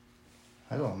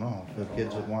 I don't know if the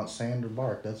kids would want sand or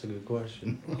bark. That's a good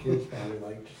question. Kids probably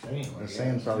like the same. I The guess.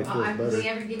 sand probably feels Do better. we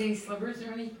ever get any slivers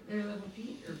or any, their little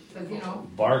feet, or, cause you know?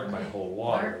 Bark might hold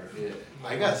water. Yeah,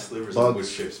 I got slivers Bugs. of wood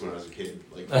chips when I was a kid,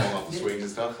 like falling off the swings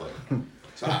and stuff. Like,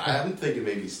 so I'm thinking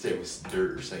maybe stay with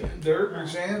dirt or sand. Dirt or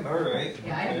sand, alright.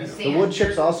 Yeah, I Okay. understand. The wood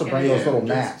chips also bring those little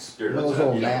Yeah, gnats. dirt, Those that's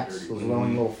little right, yeah, gnats, dirty. those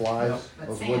annoying little flies. But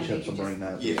Those sand, wood they chips can will bring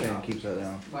just- that. Yeah. Sand keeps that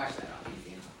down. Wash that off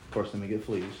easy enough. Of course, then we get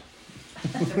fleas.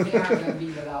 But they aren't gonna be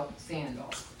without sand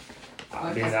though.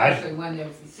 I mean, Especially when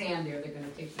there's sand there, they're gonna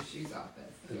take the shoes off,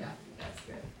 yeah, that's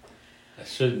good. I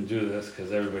shouldn't do this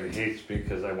because everybody hates me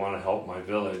because I want to help my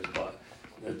village, but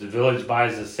if the village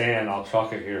buys the sand, I'll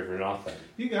truck it here for nothing.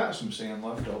 You got some sand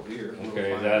left out here. We'll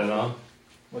Okay, is find that out. enough?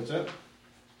 What's that?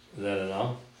 Is that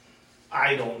enough?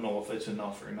 I don't know if it's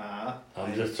enough or not.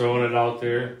 I'm just throwing it out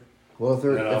there. Well, if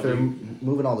Then I'll they're be-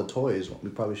 moving all the toys, we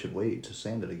probably should wait to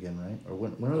sand it again, right? Or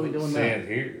when are we doing Sand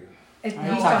that? here. It's I'm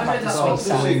he's talking talking about about the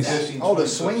the swing swing set. set. Existing Oh, the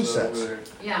swing swing sets sets. over there.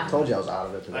 Yeah. Told you I was out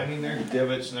of it I today. mean, there's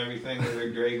divots and everything where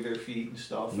they drag their feet and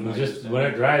stuff. and I Just when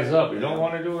it dries up, you don't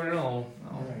want to do it at all.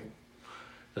 No.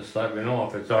 Just let me know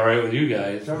if it's all right with you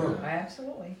guys. Sure.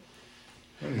 Absolutely.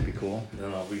 That'd be cool.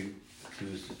 Then I'll be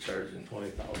accused of charging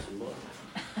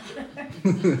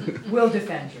 $20,000. We'll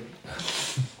defend you.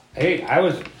 Hey, I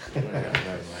was. Never mind.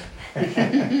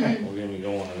 Don't get me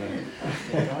going on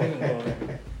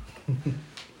that.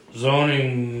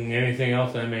 Zoning, anything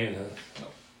else I made?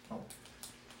 No.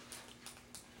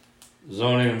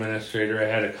 Zoning administrator, I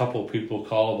had a couple people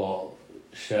call about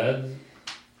sheds.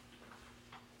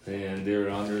 And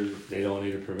they don't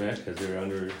need a permit because they're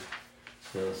under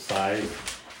the size.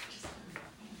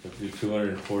 If you're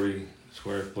 240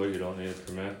 square foot, you don't need a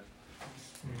permit.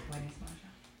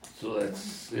 So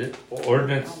that's it.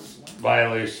 Ordinance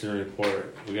violation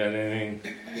report. We got anything?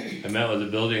 I met with the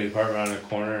building department on the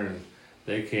corner and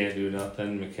they can't do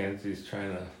nothing. Mackenzie's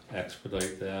trying to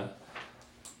expedite that.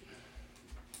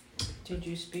 Did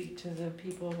you speak to the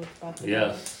people with about the?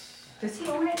 Yes, Does he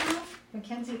own it now?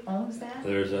 Mackenzie owns that?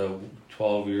 there's a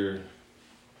 12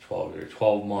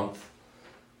 month.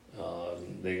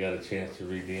 They got a chance to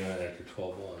redeem it after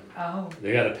 12 months. Oh,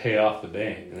 They got to pay off the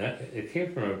bank, and that it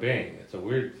came from a bank. It's a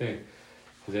weird thing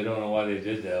because they don't know why they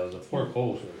did that. It was a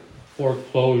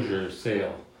foreclosure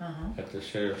sale uh-huh. at the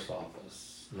sheriff's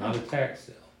office, not a tax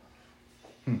sale.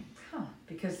 Huh,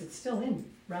 because it's still in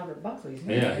Robert Buckley's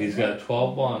name. Yeah, he's isn't it? got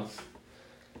 12 months,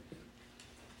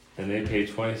 and they pay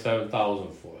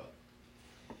 $27,000 for it.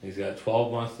 He's got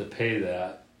 12 months to pay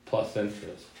that plus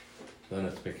interest. Then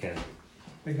it's McKenzie.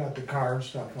 They got the car and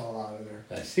stuff all out of there.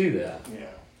 I see that. Yeah.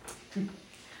 I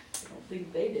don't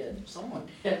think they did, someone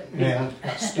did. Yeah.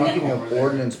 Speaking of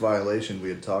ordinance violation, we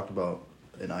had talked about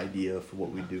an idea for what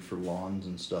we do for lawns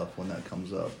and stuff when that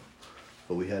comes up,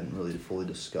 but we hadn't really fully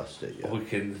discussed it yet. We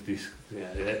can,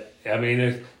 I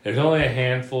mean, there's only a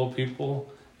handful of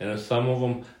people, and if some of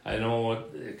them, I know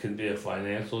it can be a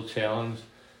financial challenge.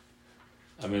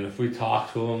 I mean, if we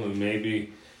talk to them and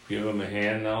maybe give them a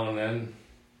hand now and then,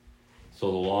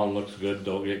 so the lawn looks good,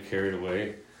 don't get carried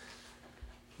away.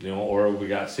 You know, or we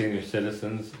got senior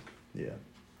citizens. Yeah.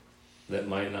 That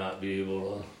might not be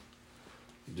able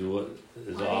to do it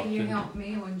as Why often. didn't you help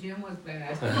me when Jim was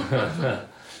bad?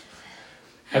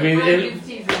 I mean, I'm just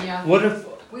teasing you. what if?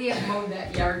 We have mowed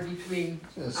that yard between.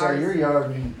 So your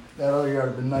yard and that other yard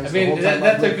have been nice. I the mean, whole time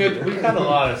that's I've a lived good. here. We got a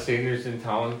lot of seniors in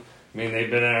town. I mean, they've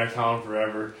been in our town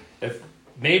forever. If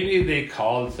maybe they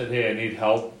called and said, "Hey, I need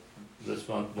help this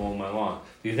month mowing my lawn,"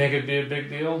 do you think it'd be a big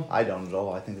deal? I don't at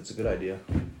all. I think it's a good idea,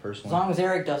 As personally. long as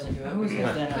Eric doesn't do it,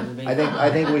 because then it'll be. I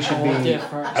think we should a be. whole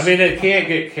difference. I mean, they can't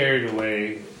get carried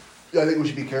away. I think we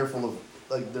should be careful of,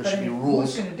 like, there But should I be mean,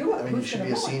 rules. who's gonna do it? I mean, you Who's should gonna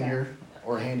be a mow it then? senior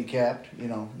or handicapped, you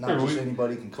know, not Sure, just we-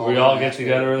 anybody can call. We it all and get ask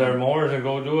together for with it. our mowers and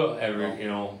go do it every, you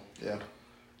know. Yeah.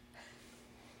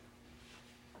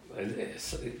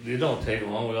 It don't take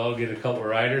long. We all get a couple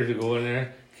riders to go in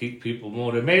there, keep people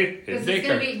mowed. It make Because it's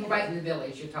gonna be right in the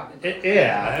village you're talking about.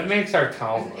 yeah, it makes our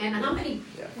town. And how many,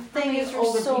 Yeah. how many There's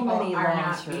older so people many are lawn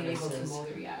not being able to services. mow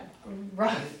their yard?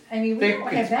 Right. I mean, we They don't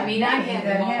could- have that I mean, I many had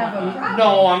that them have a all. problem.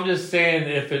 No, I'm just saying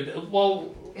if it.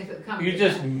 Well, If it comes. you to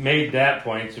just that. made that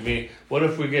point to me. What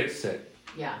if we get sick?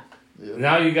 Yeah. Yeah.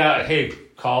 Now you got, hey,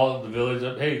 call the village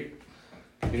up. Hey,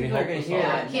 can you People are help gonna us hear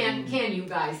out? Yeah, that. can you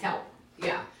guys help?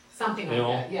 Yeah, something You like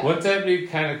know, that, yeah. wouldn't that be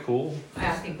kind of cool?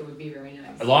 I think it would be very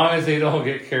nice. As long as they don't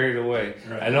get carried away.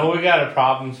 Right. I know we got a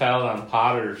problem child on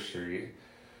Potter Street.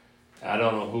 I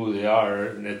don't know who they are,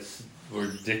 and it's where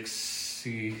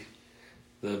Dixie,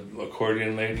 the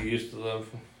accordion lady, used to live.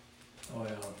 Oh,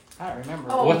 yeah. I don't remember.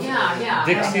 Oh, What's- yeah.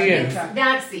 Dixie and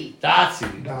Doxy.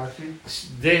 Dotsie.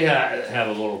 Doxy. They have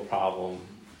a little problem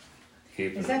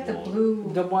keeping Is that the it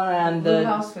blue, The one on blue the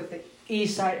house with the,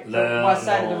 east side, the No, west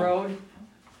side of no. the road?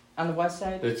 On the west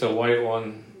side? It's a white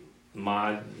one,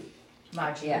 mod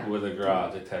Maji? Yeah. with a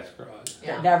garage, attached garage.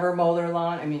 Yeah. Never mow their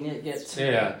lawn, I mean, it gets.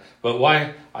 Yeah, but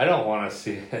why? I don't want to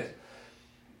see it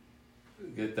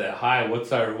get that high.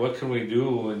 What can we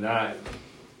do and not?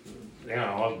 You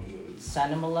know,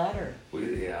 Send them a letter.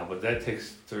 yeah, but that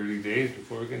takes 30 days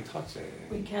before we can touch anything.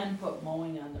 We can put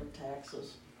mowing on their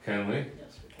taxes, Can we? yes,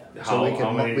 we can. So we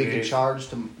How many can days? charge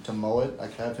to mow it,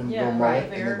 like have him Yeah, go mow right, it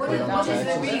and fair. then What put is, it on what is the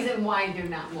taxes. reason why they're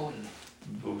not mowing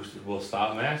it? We'll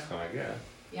stop masking, I guess.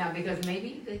 Yeah, because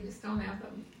maybe they just don't have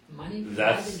the money to buy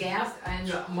That's- the gas and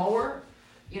the mower,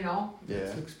 you know? Yeah.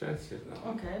 It's expensive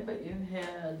now. Okay, but you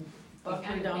had Buckley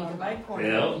gotta down think on about my it. corner,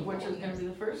 Yeah. which is gonna be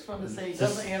the first one to say he Just-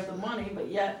 doesn't have the money, but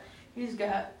yet he's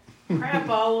got crap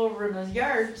all over in his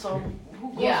yard, so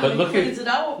who goes Yeah. But and look at- cleans it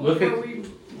out look before at- we?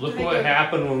 Look Make what it-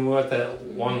 happened when we went that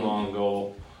one long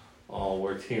ago,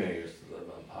 where Tina used to live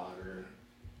on Potter.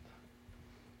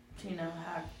 Tina,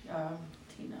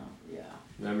 yeah.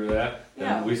 Remember that?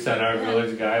 Yeah. And we sent our Yeah.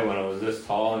 village guy when I was this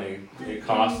tall, and it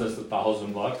cost us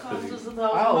 $1,000 Cost because us he.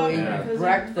 $1,000 Oh, bucks he because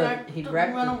wrecked the- he he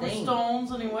wrecked went the over thing.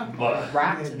 stones and he went. But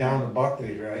Rocks in Down to there.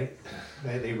 Buckley's, right?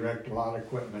 They wrecked a lot of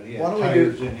equipment. He had Why don't we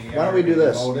tires do- in the yard. why don't we do and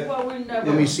this? mowed it. Well, we never.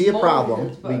 When we see a mowed problem, it,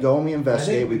 we but go and we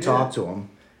investigate, we we talk did. to them,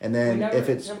 and we then never if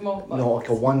it's, have mowed you know, like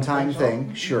a one-time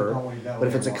thing, sure. Always down But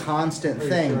if it's a there. constant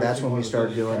Pretty thing, sure that's he when we was start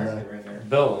his doing the, tractor in there.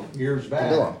 Bill, Years the back.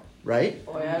 bill 'em, right?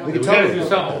 Boy, I don't. We we could gotta totally do do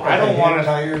something. If I they don't had want to.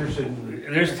 tires and.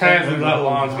 There's times we let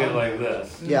lawns get like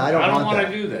this. Yeah, I don't want wanna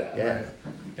that. do that. Yeah.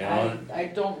 You know, I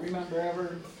don't remember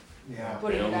ever Yeah.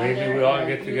 putting You it know, on maybe there. we all and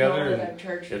get you together know that and I've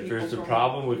charged if people there's a for-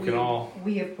 problem, we can all.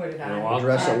 We have put it You on. know, I'll-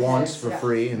 Address it Yes, once for yeah.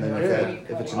 free, and then if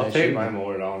Yeah. it's an I'll take issue, my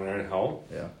mower down there and help.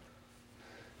 yeah.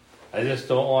 I just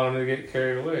don't want them to get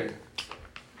carried away.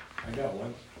 I got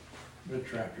one, the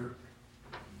tractor.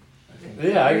 I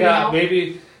think- Yeah, I You got know?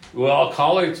 maybe we'll all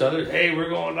call each other. Hey, we're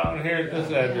going down here at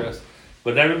this address.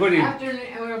 But everybody. After,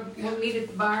 we'll meet at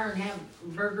the bar and have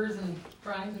burgers and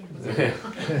fries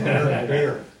and.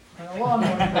 Beer. And a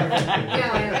lawnmower.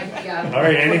 Yeah. All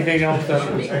right. Anything else?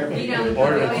 On Meet on the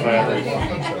ordinance highway.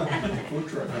 violation? Food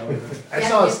truck. I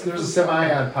saw there was a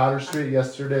semi on Potter Street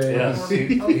yesterday. Yes,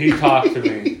 he talked to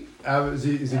me. Is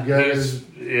he good?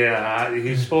 Yeah,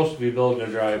 he's supposed to be building a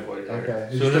driveway there. Okay.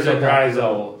 As soon as it dries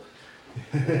out,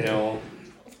 you know,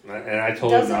 and I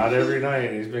told him not every night,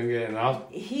 and he's been getting out.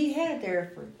 He had it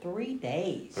there for 3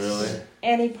 days. Really?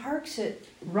 And he parks it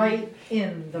Right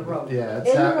in the road. Yeah, in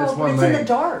the road, it's but one it's in the lane.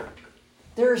 dark.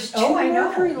 There's 2 Oh, I know.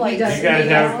 mercury He lights. does- You guys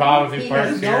have a problem if he parks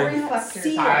has no here? reflectors.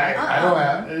 See it. I don't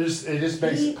have, it just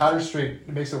makes, He- Potter Street,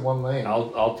 it makes it one lane. I'll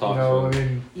You talk know, I to him.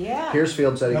 mean, Yeah.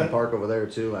 Piercefield said he can But- park over there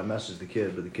too. I messaged the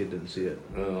kid, but the kid didn't see it.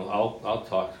 I'll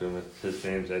talk to him. His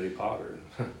name's Eddie Potter.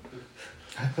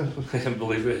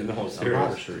 Believe it, no, On Potter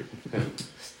serious. Street.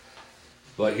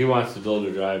 But he wants to build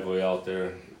a driveway out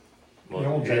there. He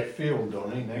owns that field,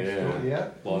 don't he, next to it, yeah?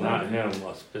 Well, not him,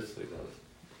 Spitzley does.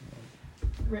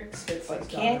 Rick Spitzley's But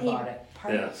daughter can he bought it.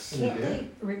 park? Yes. Can't they?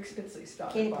 Rick Spitzley's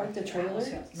daughter Can he bought park the it. trailers?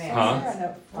 Man. Huh? On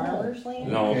the farmer's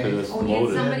land? No, because it's Oh, yeah,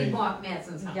 loaded. somebody bought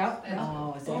Matson's house. Yep.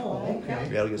 Oh, is that Oh, right? okay.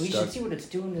 We gotta get We stuck. should see what it's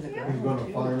doing to the ground. He's gonna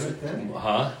too. farm it then?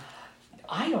 Huh?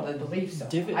 I don't believe so.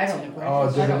 Divots I in don't, the I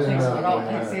ground. don't divot in think so the- at all.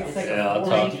 yeah. It's like Yeah, I'll a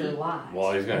talk. 4-acre lot.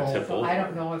 Well, he's gonna tip over. I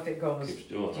don't know if it goes, Keeps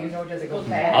do doing you that. know, does it go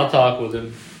back? I'll talk with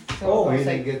him. So Oh, it he goes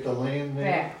didn't like get the land there?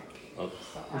 back. Oh.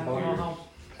 So I don't know how.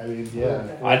 I mean, yeah.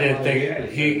 I didn't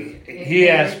think he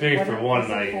asked me for one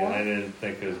night, and I didn't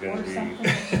think it was gonna be.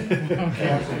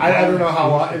 I don't know how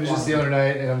long, it was just the other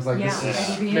night, and I was like, Yeah, this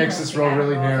it'd be makes this interesting. road I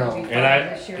really don't know if narrow. it'd be And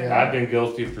fun this year. I've been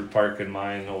guilty for parking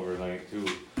mine overnight too,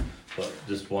 but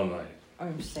just one night.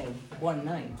 I'm saying one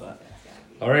night, but.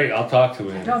 All right, I'll talk to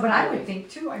him. No, but I would think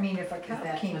too, I mean, if a cop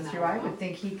that came one through, out? I would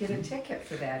think he'd get a ticket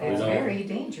for that. We It's don't. very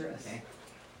dangerous.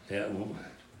 Yeah,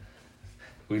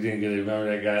 we didn't get. Remember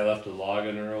that guy left a log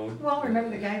in the road? Well, remember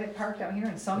the guy that parked out here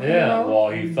in Sunken Yeah, Road? well,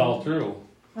 he fell through.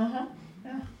 Uh-huh.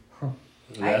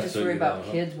 I just worry about what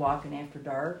you know. kids walking after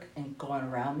dark and going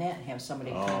around that and have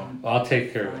somebody come I'll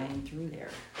take care of it. flying through there.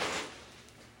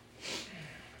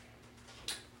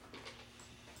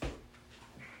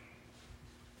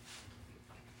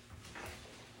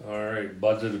 All right,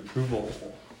 budget approval.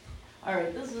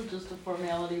 Alright, this is just a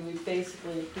formality, we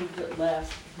basically approved it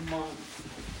last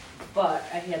month. But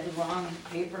I had the wrong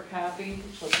paper copy,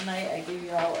 so tonight I gave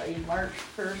you all a March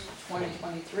 1st,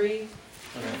 2023,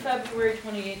 February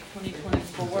 28th,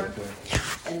 2024,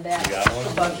 and that's You got one?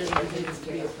 the budget that needs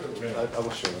to be approved. I will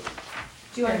show it.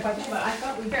 Do you want a budget? But I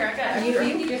thought we. Here, I got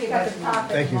it. You just got the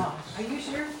profit Thank you. loss. Are you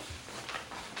sure?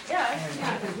 Yeah,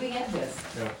 Yeah, because we had this.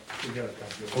 We got a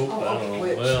copy. Oh, I don't know.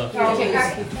 which- Well, Okay,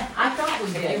 I thought we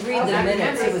If did. you read the I minutes,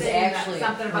 remember it was saying that actually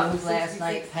something about approved last 66.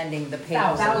 night pending the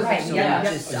That was paperwork. right, So yeah. we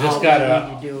Just all just we gotta.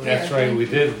 need to do That's is- right, we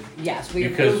did. Yes, we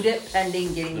Because- approved it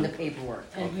pending getting the paperwork.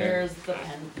 and Okay. here's the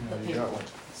paperwork.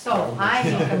 So I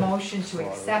make a motion to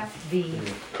accept the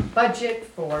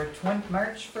budget for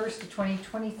March 1st of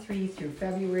 2023 through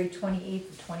February 28th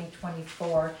of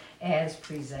 2024 as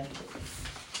presented.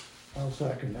 I'll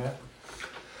second that.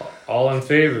 All in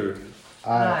favor?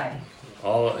 Aye.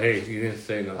 All, hey, you didn't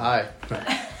say no. Aye.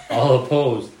 All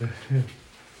opposed?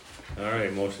 All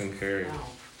right, motion carried.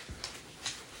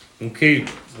 Okay,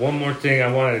 one more thing,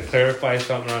 I wanted to clarify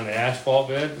something on the asphalt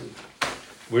bed.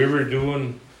 We were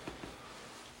doing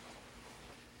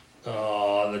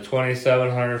the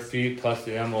 2,700 feet plus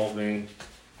the M opening,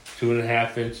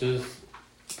 2.5 inches,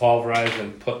 pulverize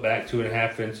and put back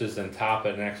 2.5 inches and top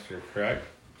it next year, correct?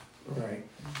 Right.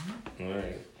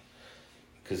 Alright.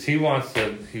 Cause he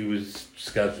was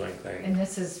scheduling things. And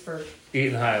this is for,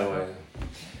 Eaton Highway.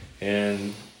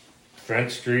 And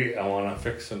French Street, I wanna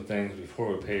fix some things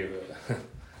before we pave it.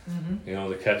 You know,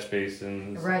 the catch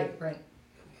basins. right.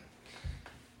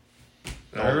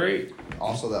 Alright.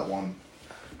 Also, that one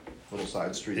little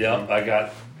side street. Yep, thing. I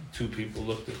got 2 people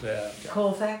looked at that.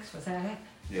 Colfax, was that it?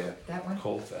 Yeah. That one?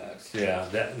 Colfax, yeah,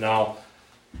 that, now,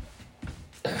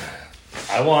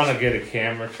 I wanna get a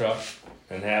camera truck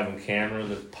and have them camera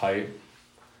the pipe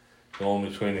going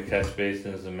between the catch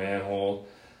basins and manhole,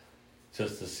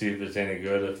 just to see if it's any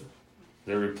good, if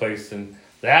they're replacing,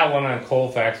 that one on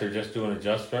Colfax, they're just doing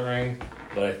adjustment ring,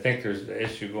 but I think there's an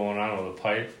issue going on with the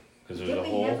pipe, cause there's a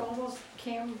Didn't we have hole, almost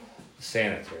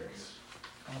sanitary,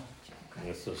 Oh, and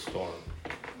it's a storm.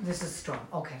 this is strong,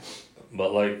 okay.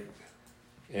 But like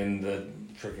in the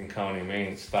frickin' county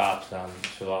main stops on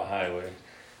Charlotte Highway,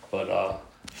 but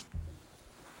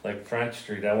like French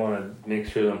Street, I wanna make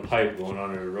sure them pipe going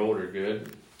under the road are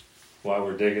good while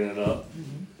we're digging it up,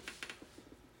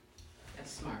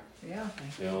 That's smart. Yeah,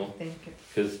 you know, I think it.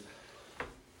 cause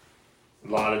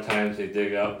a lot of times they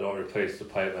dig up, don't replace the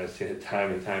pipe, I've seen it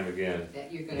time and time again,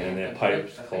 That you're gonna and have that to pipe's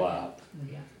break stuff again. collapsed.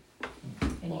 Yeah.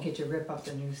 And you get to rip up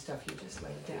the new stuff you just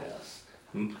laid down. Yes.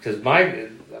 Cause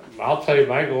I'll tell you,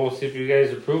 my goal, see if you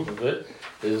guys approve of it,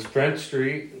 is French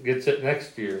Street gets it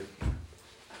next year.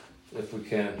 if we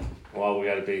can, well, we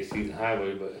gotta base Eaton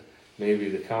Highway, but maybe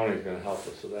the county's gonna help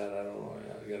us with that, I don't know,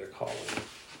 I gotta call them.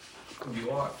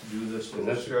 You ought to do this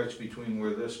little stretch between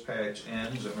where this patch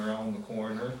ends and around the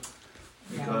corner.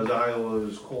 Because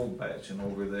Iowa's cold patching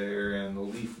over there and the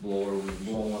leaf blower was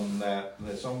blowing that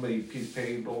somebody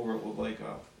paved over it with like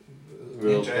a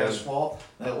inch of asphalt.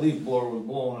 That leaf blower was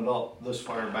blowing it up this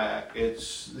far back.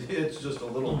 It's just a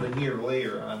little veneer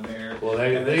layer on there. Well,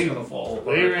 it's gonna fall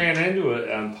apart. They ran into it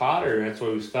on Potter, that's why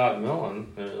we stopped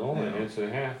milling, and it was only an inch and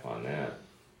a half on that.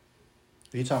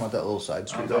 Are you talking about that little side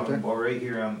street I'm right talking there? about right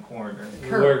here on the corner.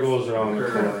 Where it goes around the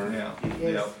corner.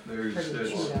 Yeah,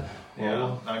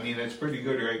 yeah. I mean, it's pretty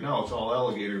good right now. It's all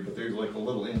alligator, but there's like a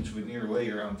little inch veneer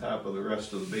layer on top of the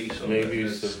rest of the base of it. Maybe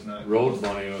some road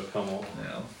money would come up.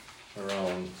 Yeah.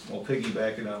 Around. We'll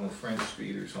piggyback it on with French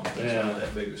Street or something. It's not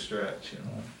that big a stretch, you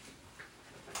know.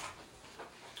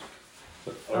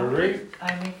 Alright.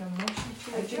 I make a motion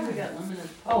to I think we got limited.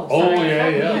 Oh, Oh, sorry.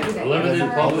 yeah.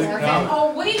 Limited public comment.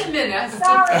 Oh, wait a minute.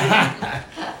 Sorry.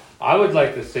 I would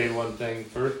like to say one thing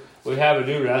first. We have a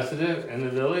new resident in the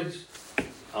village.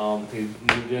 He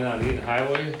moved in on Eaton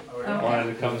Highway.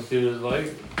 Wanted to come see his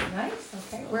lake. Nice,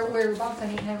 okay. Whereabouts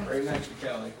on Eaton Highway? Right next to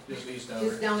Kelly, just east down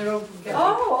Just down the road from Kelly.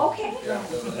 Oh, okay. Yeah.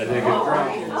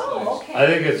 I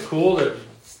think it's cool that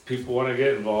people want to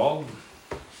get involved.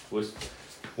 We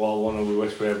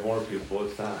wish we had more people.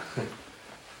 It's not.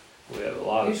 We have a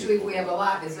lot of Usually people. we have a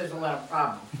lot because there's a lot of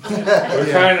problems.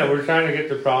 We're trying to get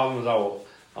the problems out.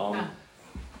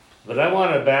 But I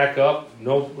want to back up.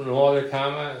 No other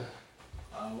comment.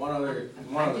 One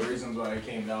of the reasons why I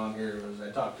came down here was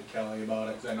I talked to Kelly about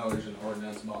it, because I know there's an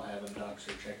ordinance about having ducks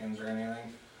or chickens or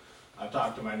anything. I've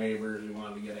talked to my neighbors who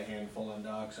wanted to get a handful of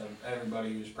ducks, and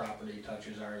everybody whose property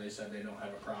touches ours, they said they don't have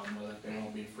a problem with it. They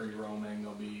won't be free roaming,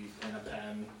 they'll be in a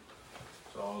pen,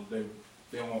 so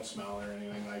they won't smell or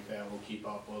anything like that. We'll keep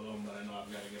up with them, but I know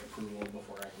I've got to get approval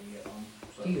before I can get them.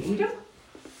 So Do you eat them?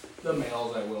 the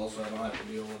males I will, so I don't have to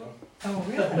deal with them. Oh,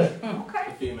 really? Okay.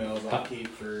 The females I'll keep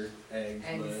for eggs,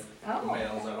 Eggs. but the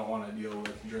males I don't want to deal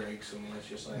with drakes. I mean, it's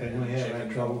just like And we have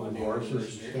had trouble with chicken,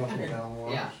 horses and stuff in town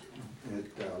once. Yeah.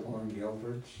 At Lauren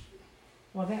Guilford's.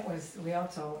 Well, we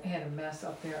also had a mess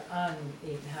up there on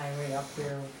Eaton Highway up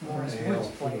there with Morris Yeah. Woods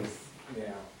place. Yeah.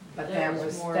 But That that was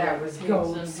was more goats pigs and and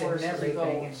horses and everything.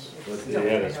 and goats. it's But still they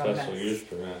had a been special mess. use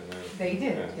for that. They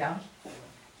did, yeah.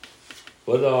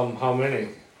 But how many?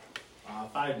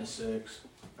 5 to 6.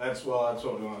 That's what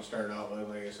we want to start out with,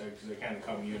 like I said, because they kind of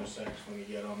come unisex when you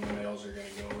get them. The males are going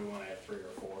to go. We want to have 3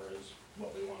 or 4 is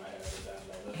what we want to have at the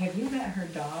end of it. Have you met her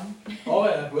dog? Oh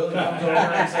yeah, Willie comes over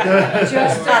and says,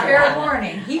 Just a fair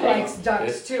warning, he likes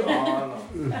ducks too. "Oh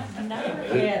no." I never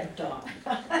had dog.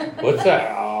 What's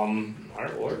that?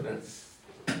 Our ordinance.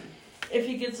 If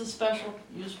he gets a special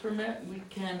use permit, we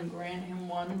can grant him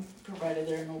one, provided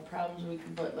there are no problems. We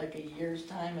can put like a year's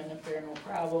time, and if there are no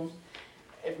problems,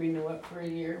 renew it for a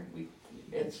year.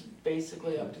 It's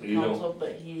basically up to the council,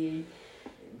 but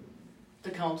the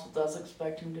council does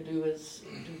expect him to do his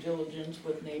due diligence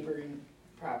with neighboring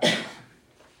properties.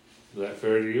 Is that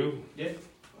fair to you? Yeah,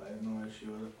 I have no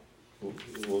issue with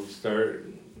it. We'll start.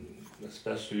 The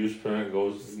special use permit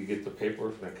goes. You get the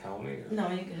paperwork from the county. Or? No,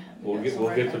 you can have. We'll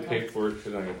get the paperwork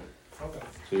tonight. Okay.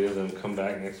 So you have them come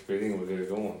back next meeting and we'll get it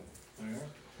going. Alright.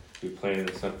 Be plain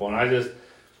and simple. And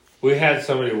we had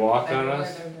somebody walk on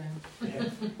us.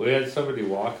 We had somebody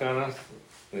walk on us,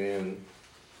 and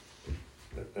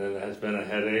it has been a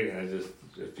headache. And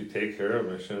if you take care of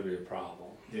it, it shouldn't be a problem.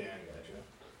 Yeah, I gotcha.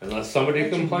 Unless somebody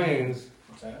complains.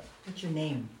 What's that? What's your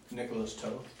name? Nicholas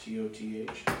Toth, T-O-T-H.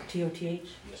 T-O-T-H?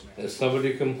 Yes, ma'am. If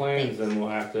somebody complains, then we'll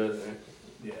have to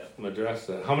Yeah. address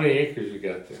that. How many acres you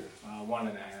got there?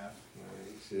 1.5.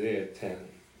 See, they had 10.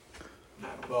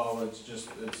 Well,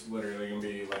 it's literally gonna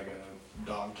be like a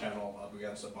dog kennel up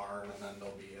against a barn, and then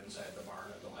they'll be inside the barn,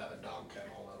 and they'll have a dog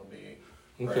kennel that'll be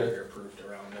predator proofed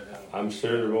around it. I'm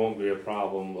sure there won't be a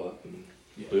problem, but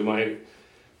Yeah.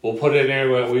 we'll put in there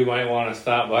what we might want to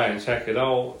stop by and check it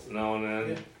out now and then.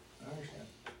 Yeah, I understand.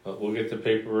 But we'll get the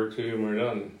paperwork to you when we're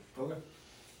done. Okay.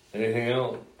 Anything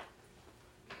else?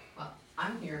 Well,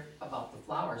 I'm here about the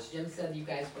flowers. Jim said you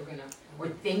guys were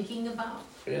thinking about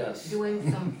Yes.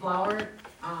 doing some flower,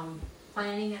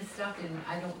 planting and stuff, and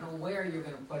I don't know where you're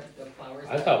gonna put the flowers.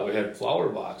 I thought we had flower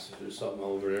boxes or something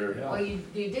over there. Well, you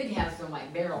did have some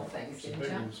like barrel things, didn't you?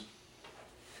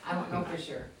 I don't know for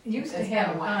sure. You used to That's have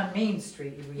kinda them why. on Main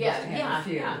Street, we used to Yeah, have a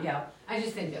few, yeah. yeah. I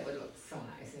just think that would look so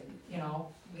nice, and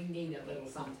we need a little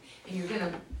something. And you're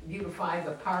gonna beautify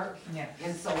the park, Yeah.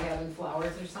 and so having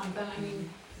flowers or something, I mean,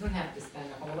 you don't have to spend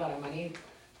a whole lot of money,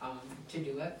 to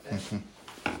do it, but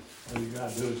All you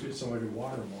gotta do is get somebody to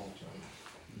water mulch.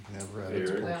 Have rabbits,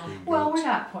 There. poultry, Well, we're goats.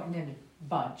 not putting in a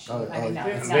bunch. Oh, I mean, oh,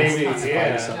 it's not maybe, tons.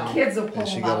 yeah. Kids will pull Yeah,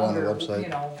 she them got it out on the or, website. you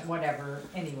know, whatever,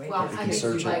 anyway. Well, kids I You can do think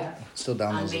search like- it, still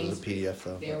on downloads Main as a PDF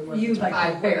though. There but- was You like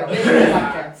five to wear big it.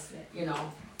 buckets, you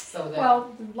know, so that,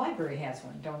 Well, the library has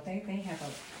one, don't they? They have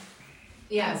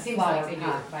yeah, a it seems flower like they do,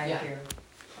 pot back yeah. here.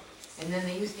 And then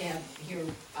they used to have here,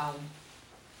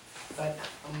 but,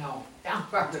 oh no, down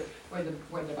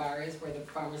where the bar is, where the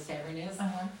farmer's tavern is,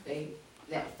 Uh-huh.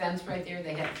 that fence right there,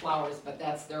 they had flowers, but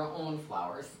that's their own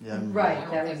flowers. Yeah, I remember Right,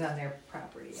 that. that was on their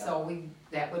property. yeah. So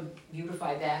that would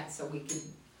beautify that, so we could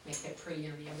make that pretty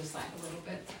on the other side a little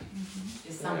bit.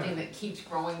 Just something that keeps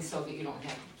growing so that you don't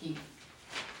have to keep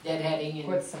deadheading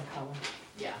Put and, some color.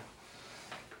 yeah.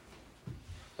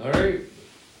 All right,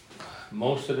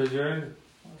 motion adjourned,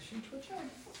 Motion to adjourn.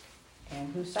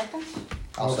 And who seconds?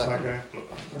 I'll second.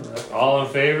 all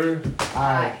in favor,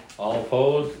 Aye. all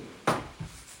opposed? All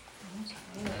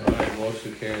right,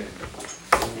 motion carried.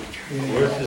 Where's the